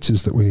 square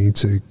meters that we need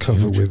to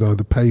cover with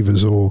either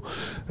pavers or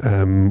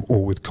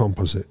with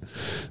composite.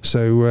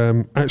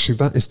 So actually,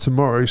 that is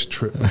tomorrow's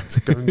trip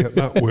to go and get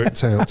that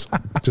worked out,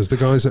 because the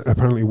guys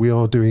apparently we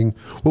were doing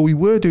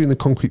the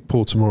concrete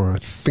pour tomorrow. I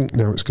think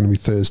now it's going to be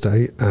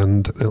Thursday,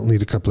 and they'll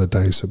need a couple of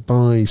days. So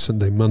by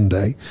Sunday,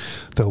 Monday,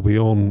 they'll be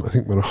on, I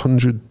think, about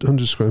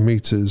 100 square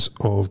meters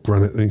of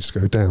granite that needs to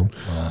go down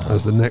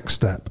as the next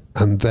step,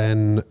 and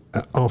then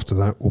after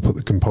that we'll put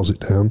the composite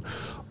down.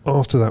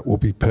 After that will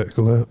be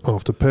pergola.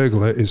 After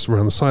pergola is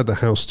around the side of the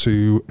house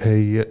to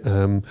a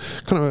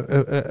kind of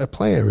a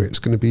play area. It's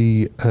going to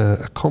be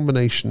a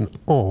combination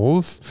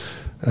of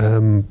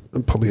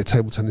probably a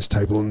table tennis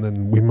table, and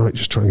then we might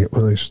just try and get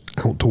one of those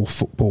outdoor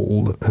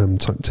football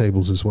type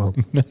tables as well.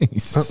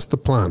 Nice. That's the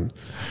plan.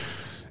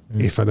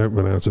 If I don't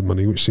run out of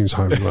money, which seems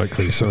highly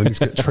likely. So I need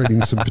to get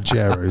trading some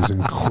Pajeros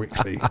in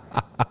quickly.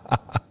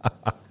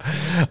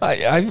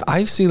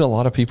 I've seen a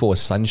lot of people with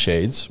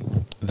sunshades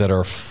that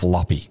are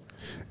floppy.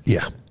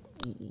 Yeah.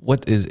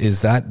 What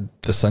is that?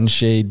 The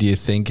sunshade, do you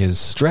think, is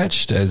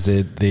stretched?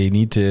 They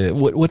need to,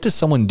 what does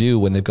someone do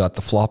when they've got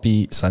the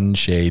floppy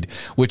sunshade,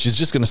 which is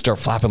just going to start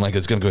flapping like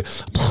it's going to go?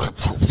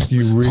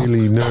 You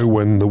really know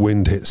when the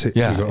wind hits it.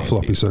 Yeah, you've got a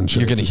floppy sunshade.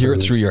 You're going to hear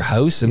it through your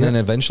house, and then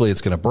eventually it's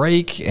going to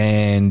break,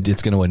 and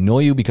it's going to annoy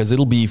you because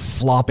it'll be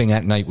flopping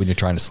at night when you're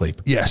trying to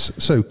sleep. Yes.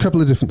 So a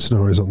couple of different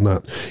scenarios on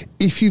that.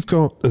 If you've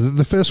got,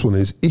 the first one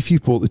is, if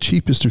you bought the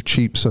cheapest of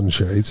cheap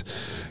sunshades,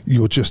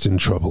 you're just in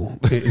trouble.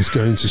 It is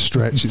going to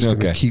stretch. It's going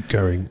to keep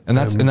going. And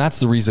that's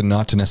the reason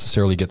not to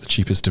necessarily get the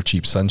cheapest of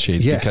cheap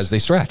sunshades, because they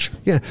stretch.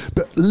 Yeah,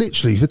 but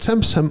literally for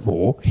 10%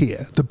 more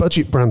here, the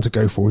budget brand to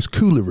go for is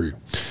Coolaroo.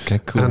 Okay,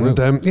 Coolaroo.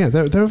 And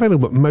they're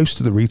available at most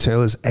of the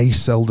retailers.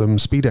 Ace sell them,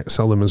 SpeedX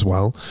sell them as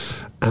well.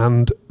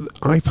 And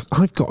I've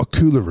got a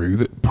Coolaroo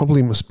that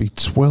probably must be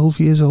 12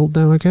 years old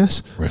now, I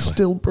guess. Really?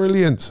 Still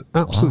brilliant.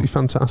 Absolutely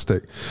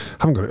fantastic.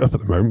 Haven't got it up at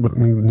the moment, but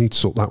I need to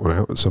sort that one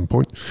out at some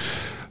point.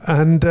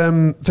 And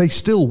they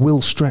still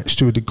will stretch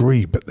to a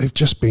degree, but they've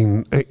just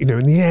been, in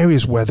the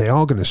areas where they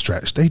are going to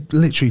stretch, they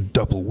literally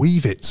double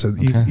weave it. So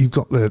you've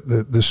got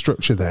the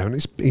structure there, and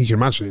you can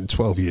imagine in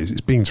 12 years,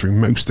 it's been through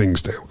most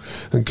things now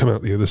and come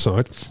out the other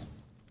side.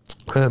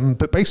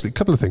 But basically, a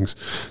couple of things.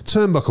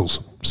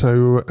 Turnbuckles.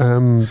 So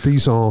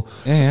these are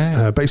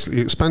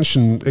basically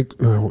expansion. What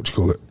do you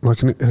call it?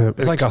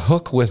 It's like a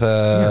hook with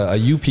a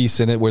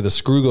U-piece in it where the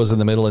screw goes in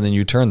the middle and then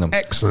you turn them.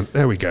 Excellent.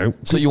 There we go.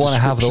 So you want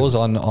to have those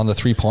on the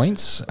 3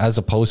 points as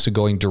opposed to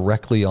going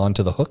directly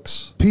onto the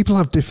hooks? People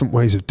have different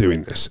ways of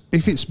doing this.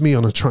 If it's me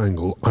on a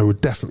triangle, I would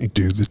definitely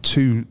do the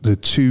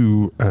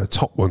two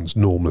top ones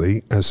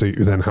normally. So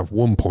you then have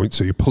 1 point.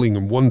 So you're pulling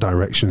in one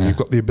direction. And you've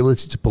got the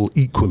ability to pull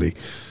equally.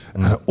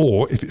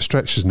 Or if it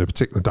stretches in a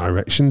particular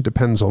direction,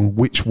 depends on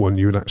which one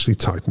you would actually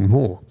tighten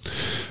more.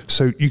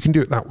 So you can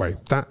do it that way.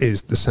 That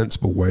is the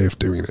sensible way of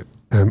doing it.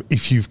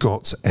 If you've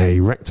got a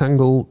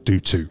rectangle,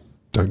 do 2,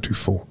 don't do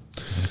 4.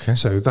 Okay.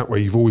 So that way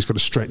you've always got to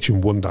stretch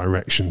in one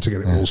direction to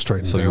get it all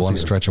straightened out. So you want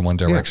to stretch in one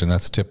direction.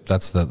 That's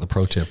the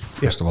pro tip,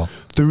 first of all.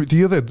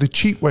 The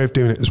cheap way of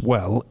doing it as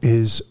well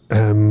is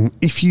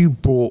if you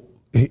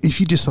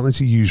decided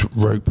to use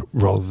rope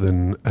rather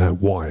than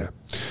wire.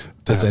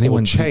 Does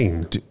anyone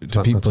chain?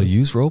 Do people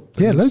use rope?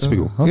 Yeah, loads of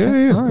people. Okay.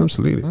 Yeah, right.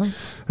 Absolutely.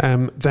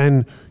 Right.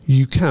 Then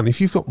you can, if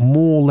you've got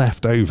more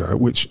left over,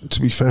 which to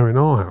be fair in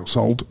our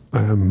household,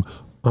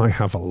 I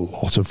have a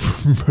lot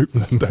of rope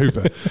left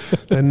over.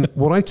 Then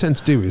what I tend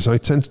to do is I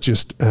tend to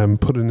just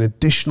put an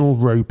additional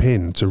rope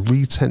in to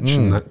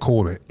retension that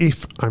corner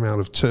if I'm out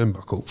of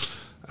turnbuckle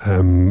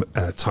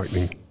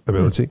tightening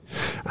ability,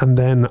 and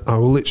then I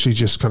will literally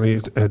just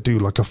kind of do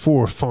like a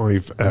 4 or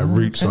 5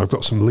 route, so I've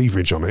got some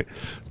leverage on it,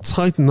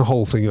 tighten the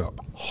whole thing up,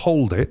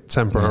 hold it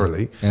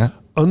temporarily,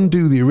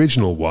 undo the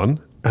original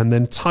one, and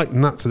then tighten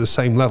that to the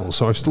same level.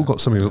 So I've still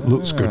got something that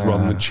looks good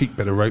rather than the cheap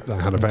bit of rope that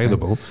I had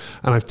available,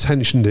 and I've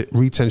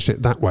retensioned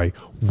it that way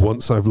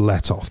once I've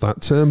let off that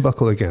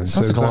turnbuckle again.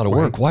 Sounds like a lot of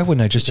work. Why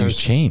wouldn't I just use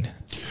chain?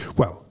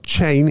 Well,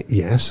 chain,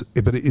 yes,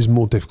 but it is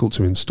more difficult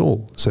to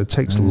install, so it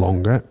takes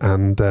longer,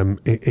 and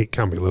it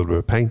can be a little bit of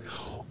a pain.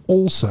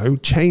 Also,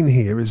 chain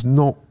here is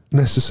not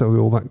necessarily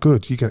all that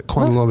good. You get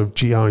quite a lot of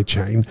GI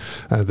chain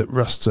that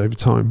rusts over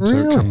time, so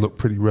it can look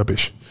pretty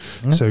rubbish.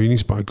 So you need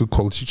to buy a good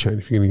quality chain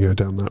if you're going to go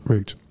down that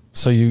route.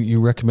 So you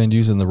recommend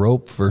using the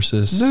rope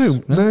versus...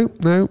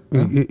 No.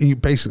 You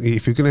basically,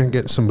 if you're going to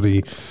get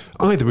somebody,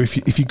 either if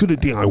you're good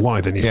at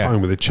DIY, then you're fine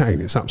with a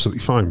chain. It's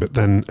absolutely fine. But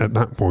then at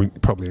that point,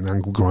 probably an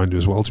angle grinder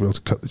as well to be able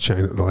to cut the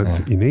chain at the length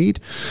that you need.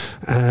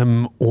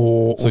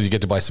 So you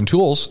get to buy some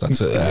tools.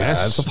 That's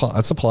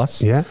a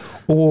plus. Yeah.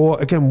 Or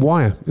again,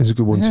 wire is a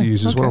good one to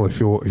use as well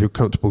if you're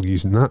comfortable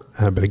using that.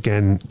 But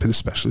again, a bit of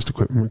specialist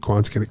equipment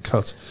required to get it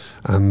cut,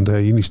 and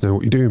you need to know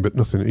what you're doing. But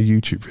nothing a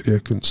YouTube video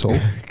couldn't solve.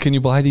 Can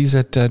you buy these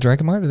at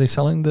Dragon Mart? Are they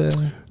selling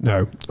the...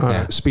 No.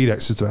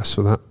 SpeedX is the best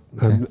for that.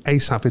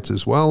 Ace have it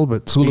as well,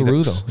 but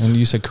Coolaroo though. And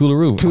you said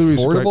Coolaroo.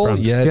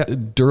 Affordable,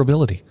 yet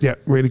durability. Yeah,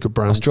 really good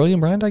brand. Australian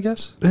brand, I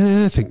guess?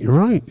 I think you're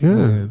right,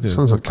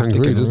 sounds like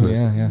kangaroo, doesn't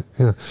it?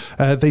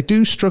 Yeah. They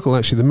do struggle,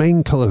 actually. The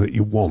main colour that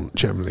you want,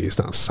 generally, is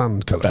that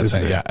sand colour,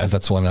 isn't it? Yeah,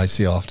 that's one I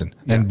see often.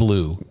 Yeah. And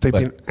blue. They've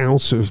been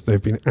out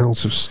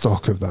of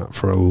stock of that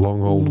for a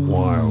long old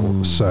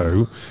while,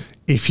 so...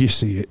 If you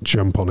see it,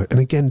 jump on it. And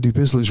again,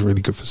 Dubizzle is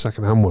really good for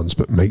second-hand ones,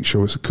 but make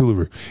sure it's a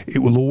Coolaroo. It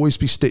will always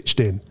be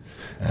stitched in,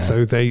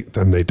 so they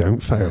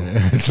don't fail.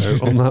 So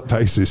on that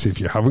basis,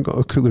 if you haven't got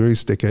a Coolaroo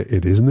sticker,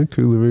 it isn't a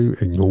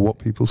Coolaroo. Ignore what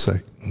people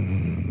say.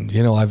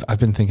 I've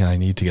been thinking I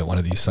need to get one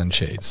of these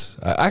sunshades.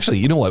 Actually,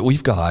 you know what?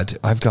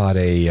 I've got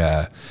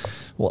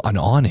an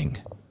awning.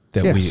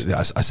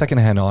 A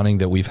secondhand awning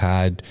that we've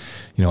had,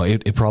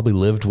 it probably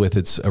lived with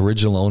its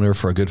original owner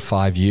for a good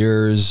 5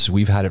 years.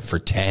 We've had it for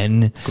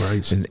 10.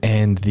 Great.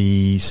 And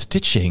the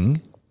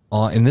stitching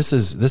and this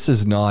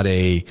is not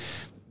a,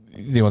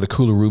 the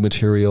Coolaroo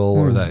material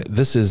or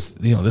this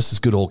is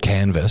good old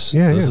canvas.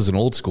 This is an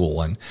old school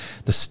one.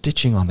 The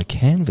stitching on the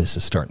canvas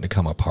is starting to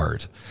come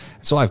apart.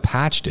 So I've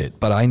patched it,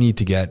 but I need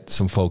to get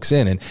some folks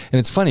in. And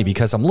it's funny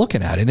because I'm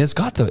looking at it and it's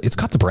got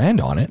the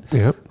brand on it,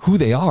 who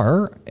they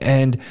are.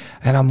 And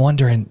I'm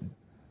wondering,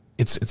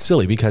 it's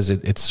silly because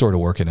it's sort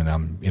of working and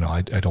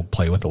I don't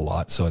play with it a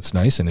lot. So it's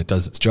nice and it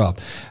does its job,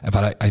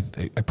 but I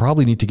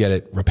probably need to get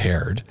it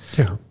repaired.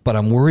 Yeah. But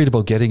I'm worried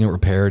about getting it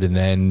repaired. And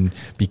then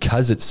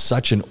because it's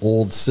such an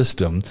old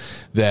system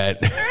that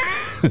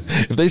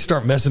if they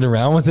start messing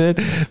around with it,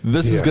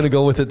 this is going to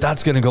go with it.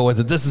 That's going to go with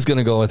it. This is going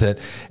to go with it.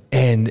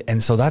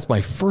 And so that's my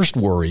first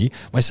worry.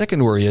 My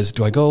second worry is,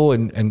 do I go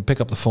and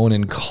pick up the phone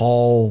and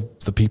call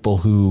the people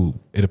who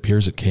it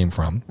appears it came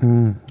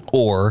from,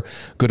 or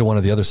go to one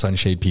of the other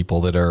sunshade people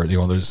that are,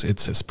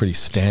 it's pretty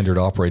standard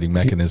operating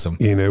mechanism.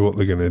 You know what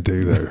they're going to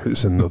do though?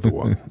 It's another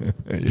one.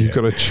 You've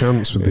got a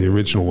chance with the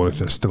original one if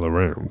they're still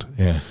around.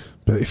 Yeah.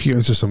 But if you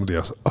go to somebody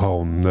else,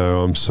 oh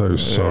no, I'm so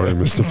sorry,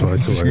 Mr.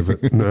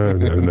 Microwave.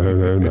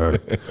 No.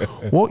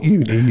 What you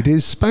need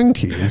is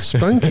Spanky, and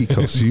Spanky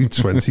costs you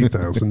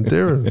 20,000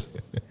 dirhams.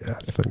 Yeah,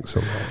 thanks a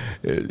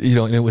lot. You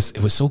know, and it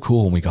was so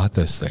cool when we got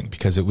this thing,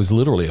 because it was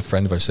literally a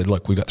friend of ours said,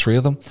 look, we got 3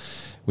 of them.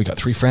 We got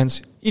 3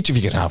 friends. Each of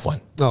you can have one.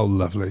 Oh,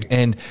 lovely.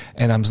 And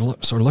I'm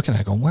sort of looking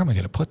at it going, where am I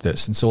going to put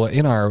this? And so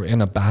in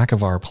the back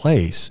of our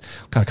place,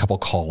 got a couple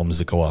of columns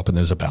that go up, and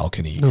there's a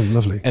balcony. Oh,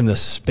 lovely. And the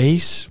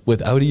space,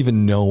 without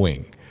even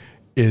knowing,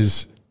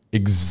 is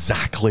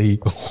exactly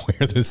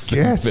where this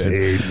thing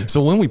fits.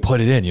 So when we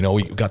put it in, you know,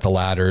 we got the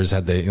ladders,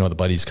 had the, you know, the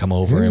buddies come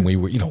over, and we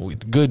were, you know,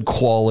 good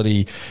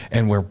quality,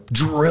 and we're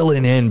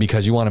drilling in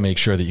because you want to make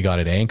sure that you got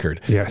it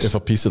anchored. Yes. If a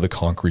piece of the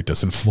concrete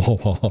doesn't fall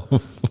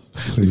off.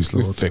 Please,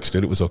 we Lord. fixed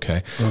it. It was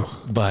okay.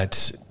 Oh.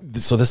 But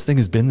so this thing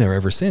has been there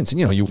ever since. And,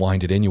 you know, you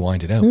wind it in, you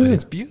wind it out, but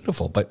it's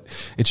beautiful. But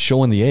it's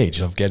showing the age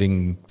of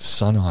getting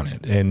sun on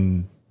it.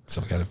 And so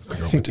we got to figure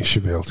out. I think you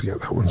should be able to get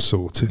that one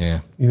sorted.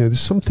 Yeah. You know,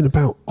 there's something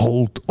about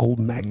old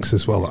necks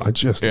as well that I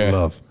just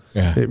love.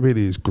 Yeah. It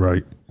really is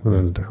great,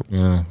 without a doubt.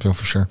 Yeah,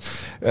 for sure.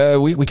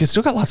 We can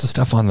still got lots of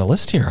stuff on the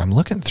list here. I'm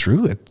looking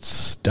through it.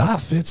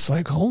 Stuff. It's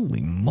like,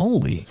 holy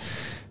moly.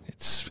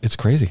 It's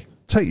crazy.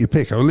 Take your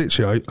pick. I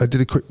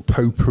did a quick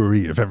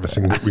potpourri of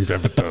everything that we've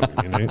ever done,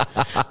 you know.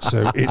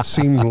 So it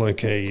seemed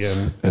like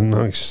a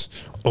nice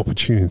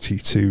opportunity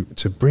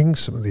to bring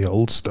some of the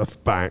old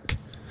stuff back.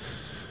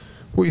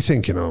 What are you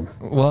thinking of?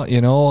 Well,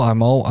 you know,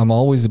 I'm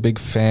always a big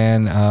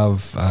fan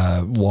of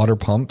water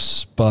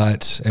pumps,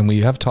 and we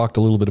have talked a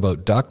little bit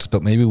about ducts,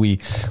 but maybe we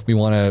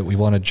want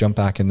to jump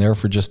back in there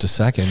for just a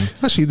second.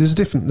 Actually, there's a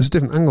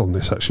different angle on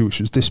this actually,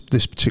 which was this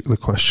particular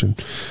question,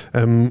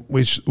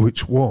 which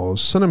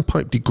was sun and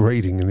pipe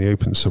degrading in the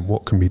open sun.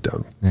 What can be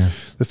done? Yeah.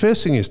 The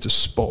first thing is to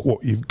spot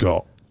what you've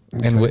got.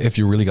 Okay. And if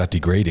you really got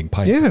degrading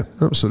pipe. Yeah,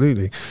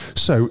 absolutely.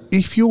 So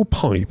if your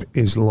pipe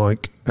is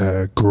like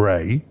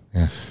grey.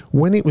 Yeah.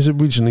 When it was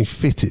originally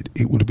fitted,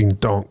 it would have been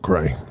dark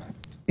grey.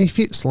 If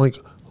it's like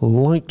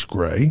light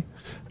grey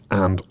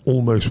and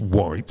almost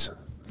white,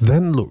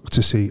 then look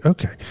to see,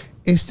 okay,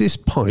 is this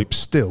pipe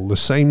still the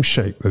same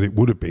shape that it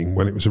would have been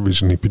when it was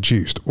originally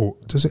produced, or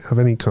does it have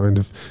any kind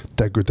of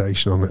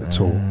degradation on it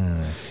at all?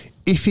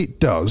 If it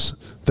does,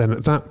 then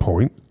at that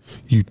point,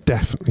 you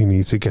definitely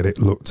need to get it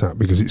looked at,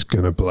 because it's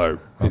going to blow.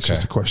 It's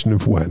just a question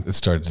of when. It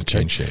started to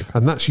change shape.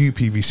 And that's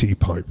UPVC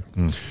pipe.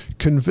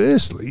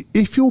 Conversely,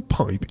 if your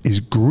pipe is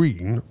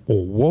green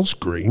or was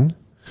green,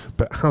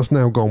 but has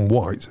now gone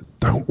white,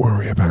 don't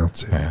worry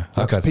about it. Yeah.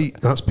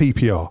 That's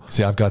PPR.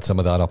 See, I've got some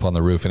of that up on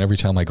the roof, and every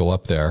time I go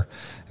up there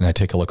and I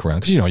take a look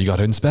around, because, you know, you got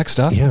to inspect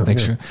stuff, make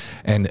sure.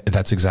 And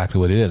that's exactly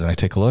what it is. And I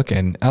take a look,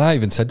 and I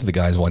even said to the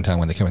guys one time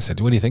when they came, I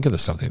said, what do you think of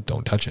this stuff? They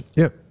don't touch it.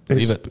 Yeah.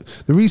 Leave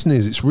it. The reason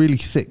is it's really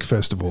thick,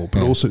 first of all,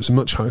 but also it's a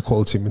much higher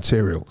quality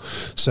material.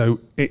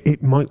 So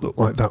it might look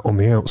like that on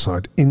the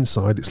outside.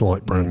 Inside, it's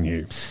like brand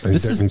new, and you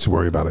don't need to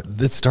worry about it.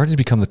 It's starting to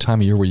become the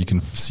time of year where you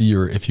can see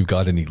if you've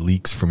got any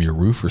leaks from your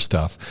roof or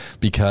stuff,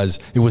 because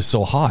it was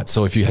so hot.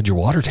 So if you had your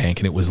water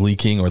tank and it was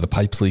leaking, or the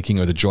pipe's leaking,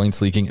 or the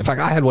joint's leaking. In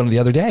fact, I had one the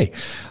other day.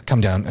 I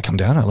come down,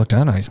 I look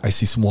down, I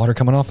see some water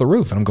coming off the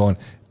roof, and I'm going,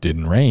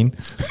 didn't rain.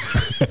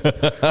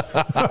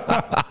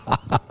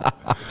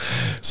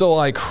 So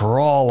I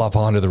crawl up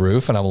onto the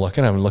roof, and I'm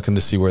looking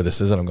to see where this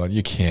is, and I'm going,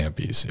 you can't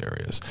be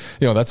serious.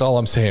 You know, that's all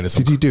I'm saying is,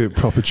 did you do it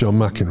proper John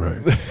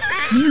McEnroe?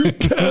 You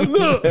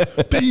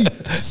cannot be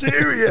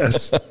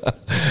serious.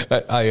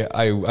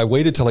 I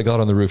waited till I got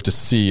on the roof to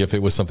see if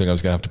it was something I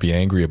was going to have to be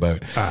angry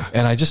about.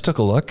 And I just took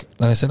a look,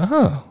 and I said,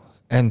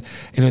 and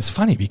it's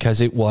funny,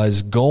 because it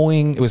was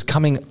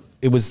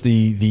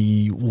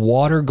the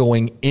water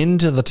going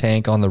into the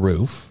tank on the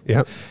roof.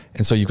 Yep.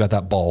 And so you've got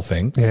that ball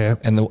thing. Yeah.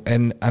 And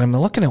I'm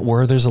looking at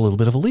where there's a little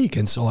bit of a leak.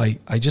 And so I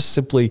just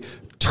simply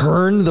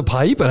turned the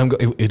pipe, and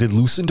it had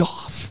loosened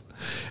off.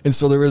 And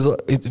so there was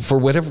for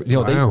whatever, you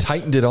know, they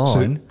tightened it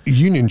on. So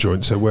union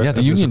joint. So where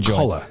the union joint.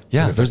 Collar.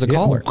 Yeah, there's a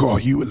collar. Oh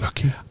God, you were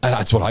lucky. And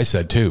that's what I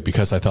said too,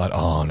 because I thought,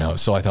 oh no.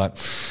 So I thought,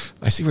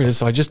 I see where it is.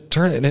 So I just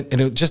turned it,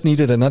 and it just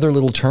needed another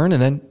little turn,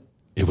 and then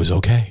it was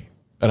okay.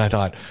 And I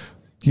thought,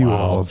 you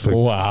are the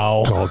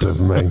god of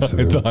maintenance.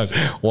 I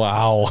thought,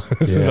 wow.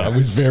 I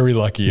was very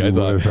lucky. You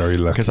were very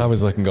lucky. Because I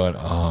was looking going,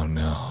 oh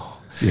no.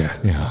 Yeah.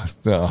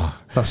 Yeah.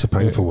 That's a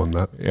painful one,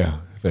 that. Yeah.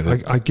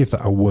 I give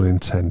that a 1 in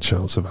 10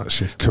 chance of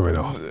actually coming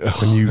off,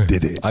 and you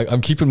did it.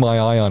 I'm keeping my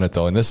eye on it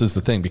though, and this is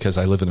the thing, because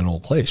I live in an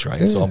old place, right?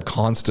 Yeah. So I'm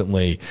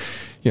constantly,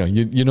 you know,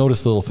 you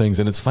notice little things,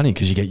 and it's funny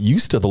because you get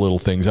used to the little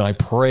things. And I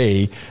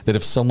pray that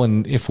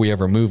if we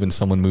ever move and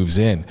someone moves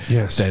in,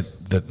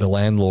 that the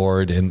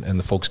landlord and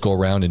the folks go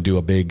around and do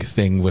a big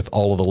thing with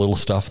all of the little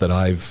stuff that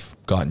I've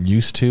gotten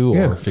used to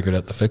or figured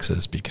out the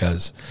fixes,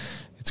 because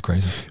it's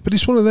crazy. But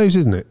it's one of those,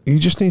 isn't it? You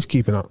just need to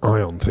keep an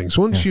eye on things.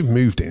 Once you've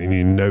moved in and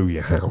you know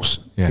your house,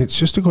 it's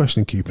just a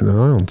question of keeping an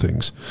eye on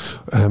things.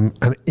 And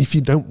if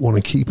you don't want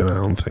to keep an eye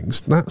on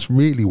things, that's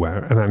really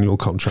where an annual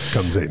contract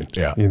comes in.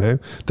 Yeah. You know,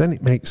 then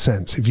it makes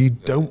sense. If you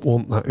don't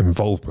want that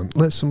involvement,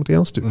 let somebody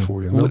else do it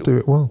for you, and they'll do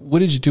it well. What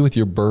did you do with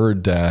your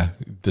bird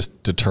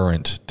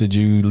deterrent? Did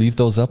you leave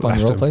those up on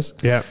your old place?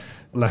 Yeah.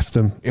 left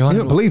them. You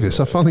don't believe this?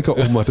 I finally got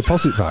all my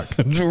deposit back.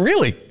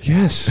 Really?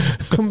 Yes.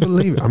 Couldn't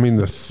believe it. I mean,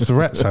 the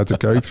threats I had to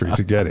go through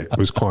to get it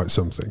was quite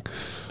something.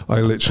 I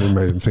literally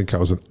made him think I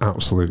was an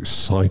absolute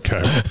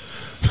psycho.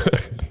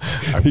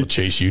 I will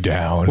chase you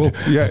down. Well,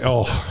 yeah,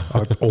 all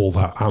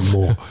that and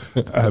more.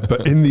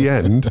 But in the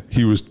end,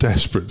 he was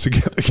desperate to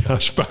get the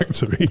cash back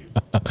to me.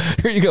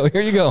 Here you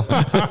go.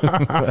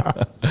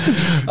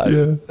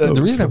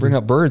 The reason I bring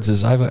up birds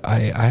is I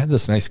had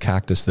this nice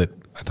cactus that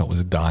I thought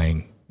was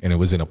dying, and it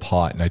was in a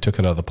pot, and I took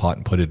it out of the pot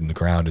and put it in the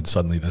ground, and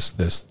suddenly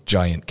this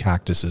giant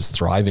cactus is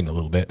thriving a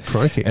little bit.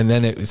 Crikey. And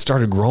then it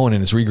started growing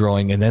and it's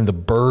regrowing, and then the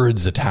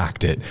birds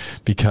attacked it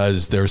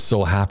because they're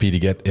so happy to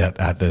get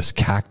at this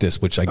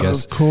cactus, which I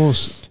guess... Of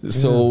course.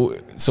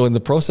 So in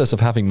the process of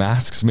having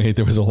masks made,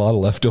 there was a lot of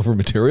leftover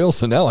material.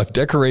 So now I've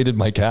decorated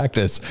my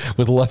cactus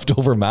with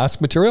leftover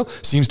mask material.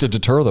 Seems to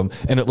deter them,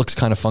 and it looks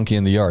kind of funky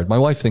in the yard. My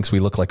wife thinks we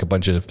look like a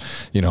bunch of,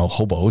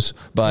 hobos.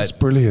 But it's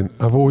brilliant.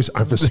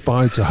 I've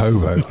aspired to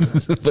hobo.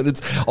 But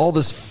it's all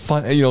this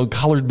fun,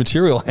 colored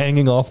material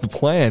hanging off the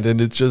plant,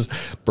 and it's just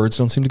birds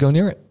don't seem to go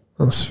near it.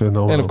 That's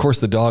phenomenal. And of course,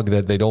 the dog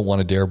that they don't want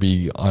to dare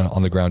be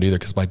on the ground either,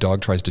 because my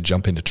dog tries to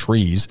jump into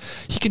trees.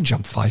 He can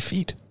jump 5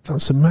 feet.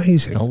 That's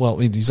amazing. Well,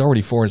 he's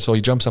already 4, so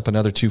he jumps up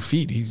another 2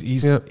 feet.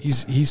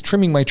 He's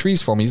trimming my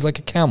trees for me. He's like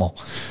a camel.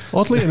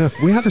 Oddly enough,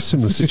 we had a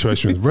similar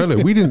situation with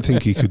Rello. We didn't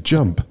think he could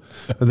jump,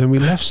 and then we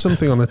left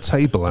something on a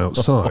table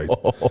outside,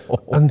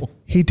 and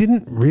he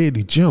didn't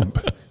really jump.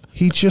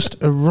 He just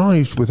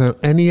arrived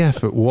without any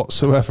effort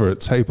whatsoever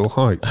at table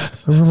height.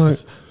 And we're like,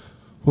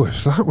 well,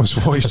 if that was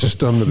what he's just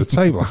done with the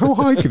table, how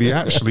high could he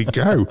actually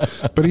go?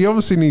 But he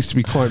obviously needs to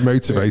be quite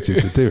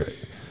motivated to do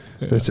it.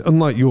 It's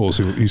unlike yours,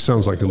 who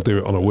sounds like he'll do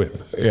it on a whim.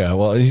 Yeah,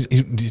 well, he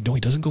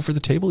doesn't go for the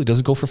table. He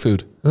doesn't go for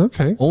food.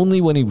 Okay. Only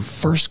when he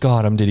first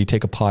got him did he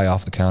take a pie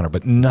off the counter,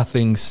 but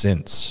nothing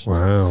since.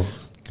 Wow.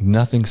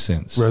 Nothing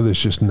since. Rello's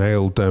just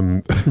nailed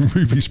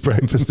Ruby's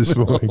breakfast this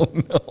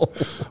morning. No.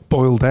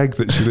 Boiled egg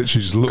that she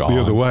literally just looked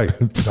the other way.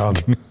 Done.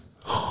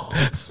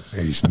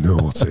 He's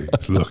naughty.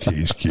 Lucky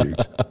he's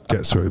cute.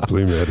 Gets through it.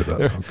 Blew me out of that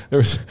dog. There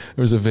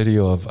was a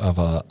video of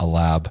a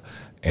lab,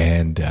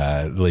 and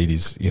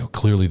ladies,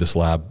 clearly this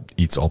lab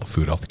eats all the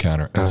food off the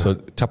counter. And so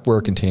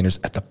Tupperware containers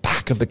at the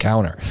back of the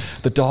counter.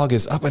 The dog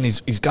is up and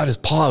he's got his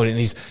paw out and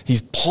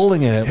he's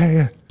pulling at it.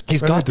 Yeah.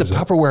 He's got the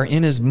Tupperware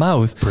in his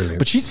mouth. Brilliant.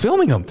 But she's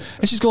filming him.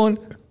 And she's going,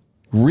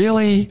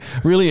 really?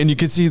 Really? And you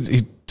can see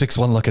he takes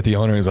one look at the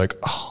owner and he's like,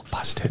 oh,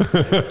 busted.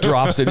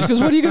 Drops it. He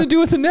goes, what are you going to do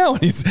with it now?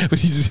 And he's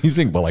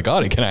thinking, well, I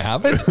got it. Can I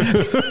have it?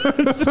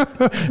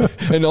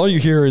 And all you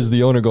hear is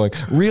the owner going,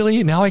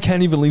 really? Now I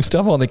can't even leave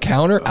stuff on the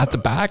counter at the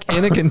back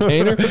in a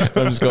container? And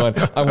I'm just going,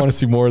 I want to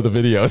see more of the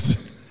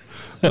videos.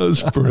 That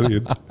was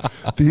brilliant.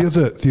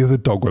 The other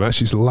dog one,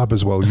 actually it's a lab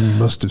as well, you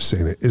must have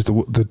seen it, is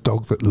the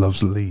dog that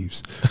loves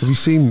leaves. Have you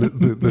seen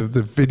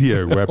the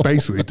video where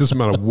basically it doesn't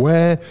matter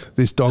where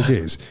this dog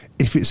is,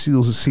 if it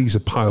sees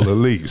a pile of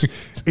leaves,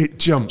 it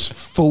jumps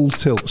full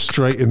tilt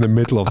straight in the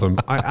middle of them.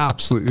 I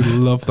absolutely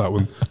love that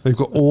one. They've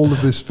got all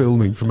of this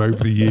filming from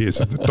over the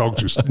years of the dog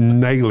just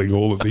nailing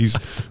all of these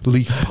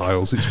leaf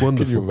piles. It's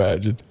wonderful. Can you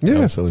imagine? Yeah.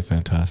 Absolutely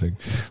fantastic.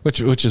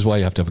 Which is why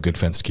you have to have a good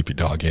fence to keep your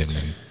dog in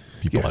and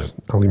people out.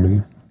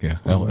 Aluminium. Yeah,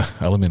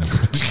 aluminum.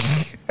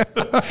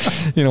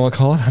 You know what,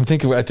 Colin? I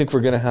think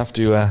we're going to have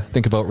to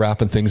think about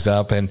wrapping things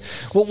up, and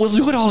we'll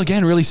do it all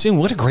again really soon.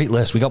 What a great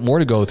list! We got more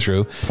to go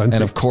through, Plenty.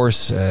 And of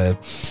course,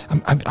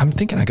 I'm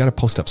thinking I got to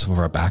post up some of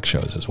our back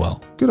shows as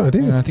well. Good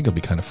idea. And I think it'll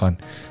be kind of fun,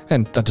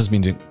 and that doesn't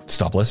mean to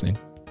stop listening.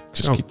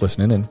 Just keep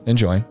listening and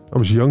enjoying. I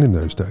was young in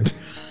those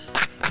days.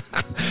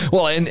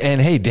 Well, and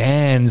hey,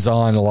 Dan's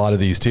on a lot of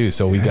these too,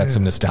 so we got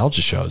some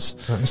nostalgia shows.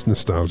 That is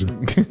nostalgia.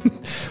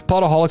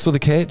 PODAHOLIKS with a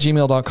K at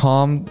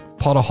gmail.com.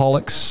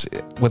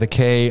 PODAHOLIKS with a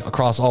K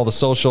across all the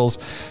socials.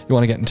 You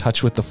want to get in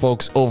touch with the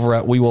folks over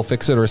at We Will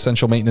Fix It or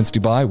Essential Maintenance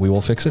Dubai. We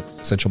Will Fix It,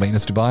 Essential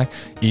Maintenance Dubai.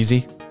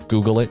 Easy.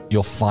 Google it.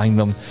 You'll find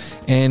them.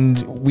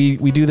 And we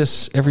do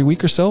this every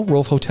week or so.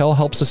 Rove Hotel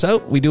helps us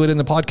out. We do it in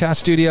the podcast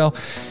studio.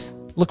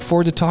 Look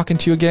forward to talking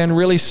to you again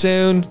really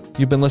soon.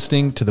 You've been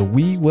listening to the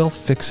We Will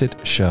Fix It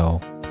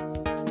show.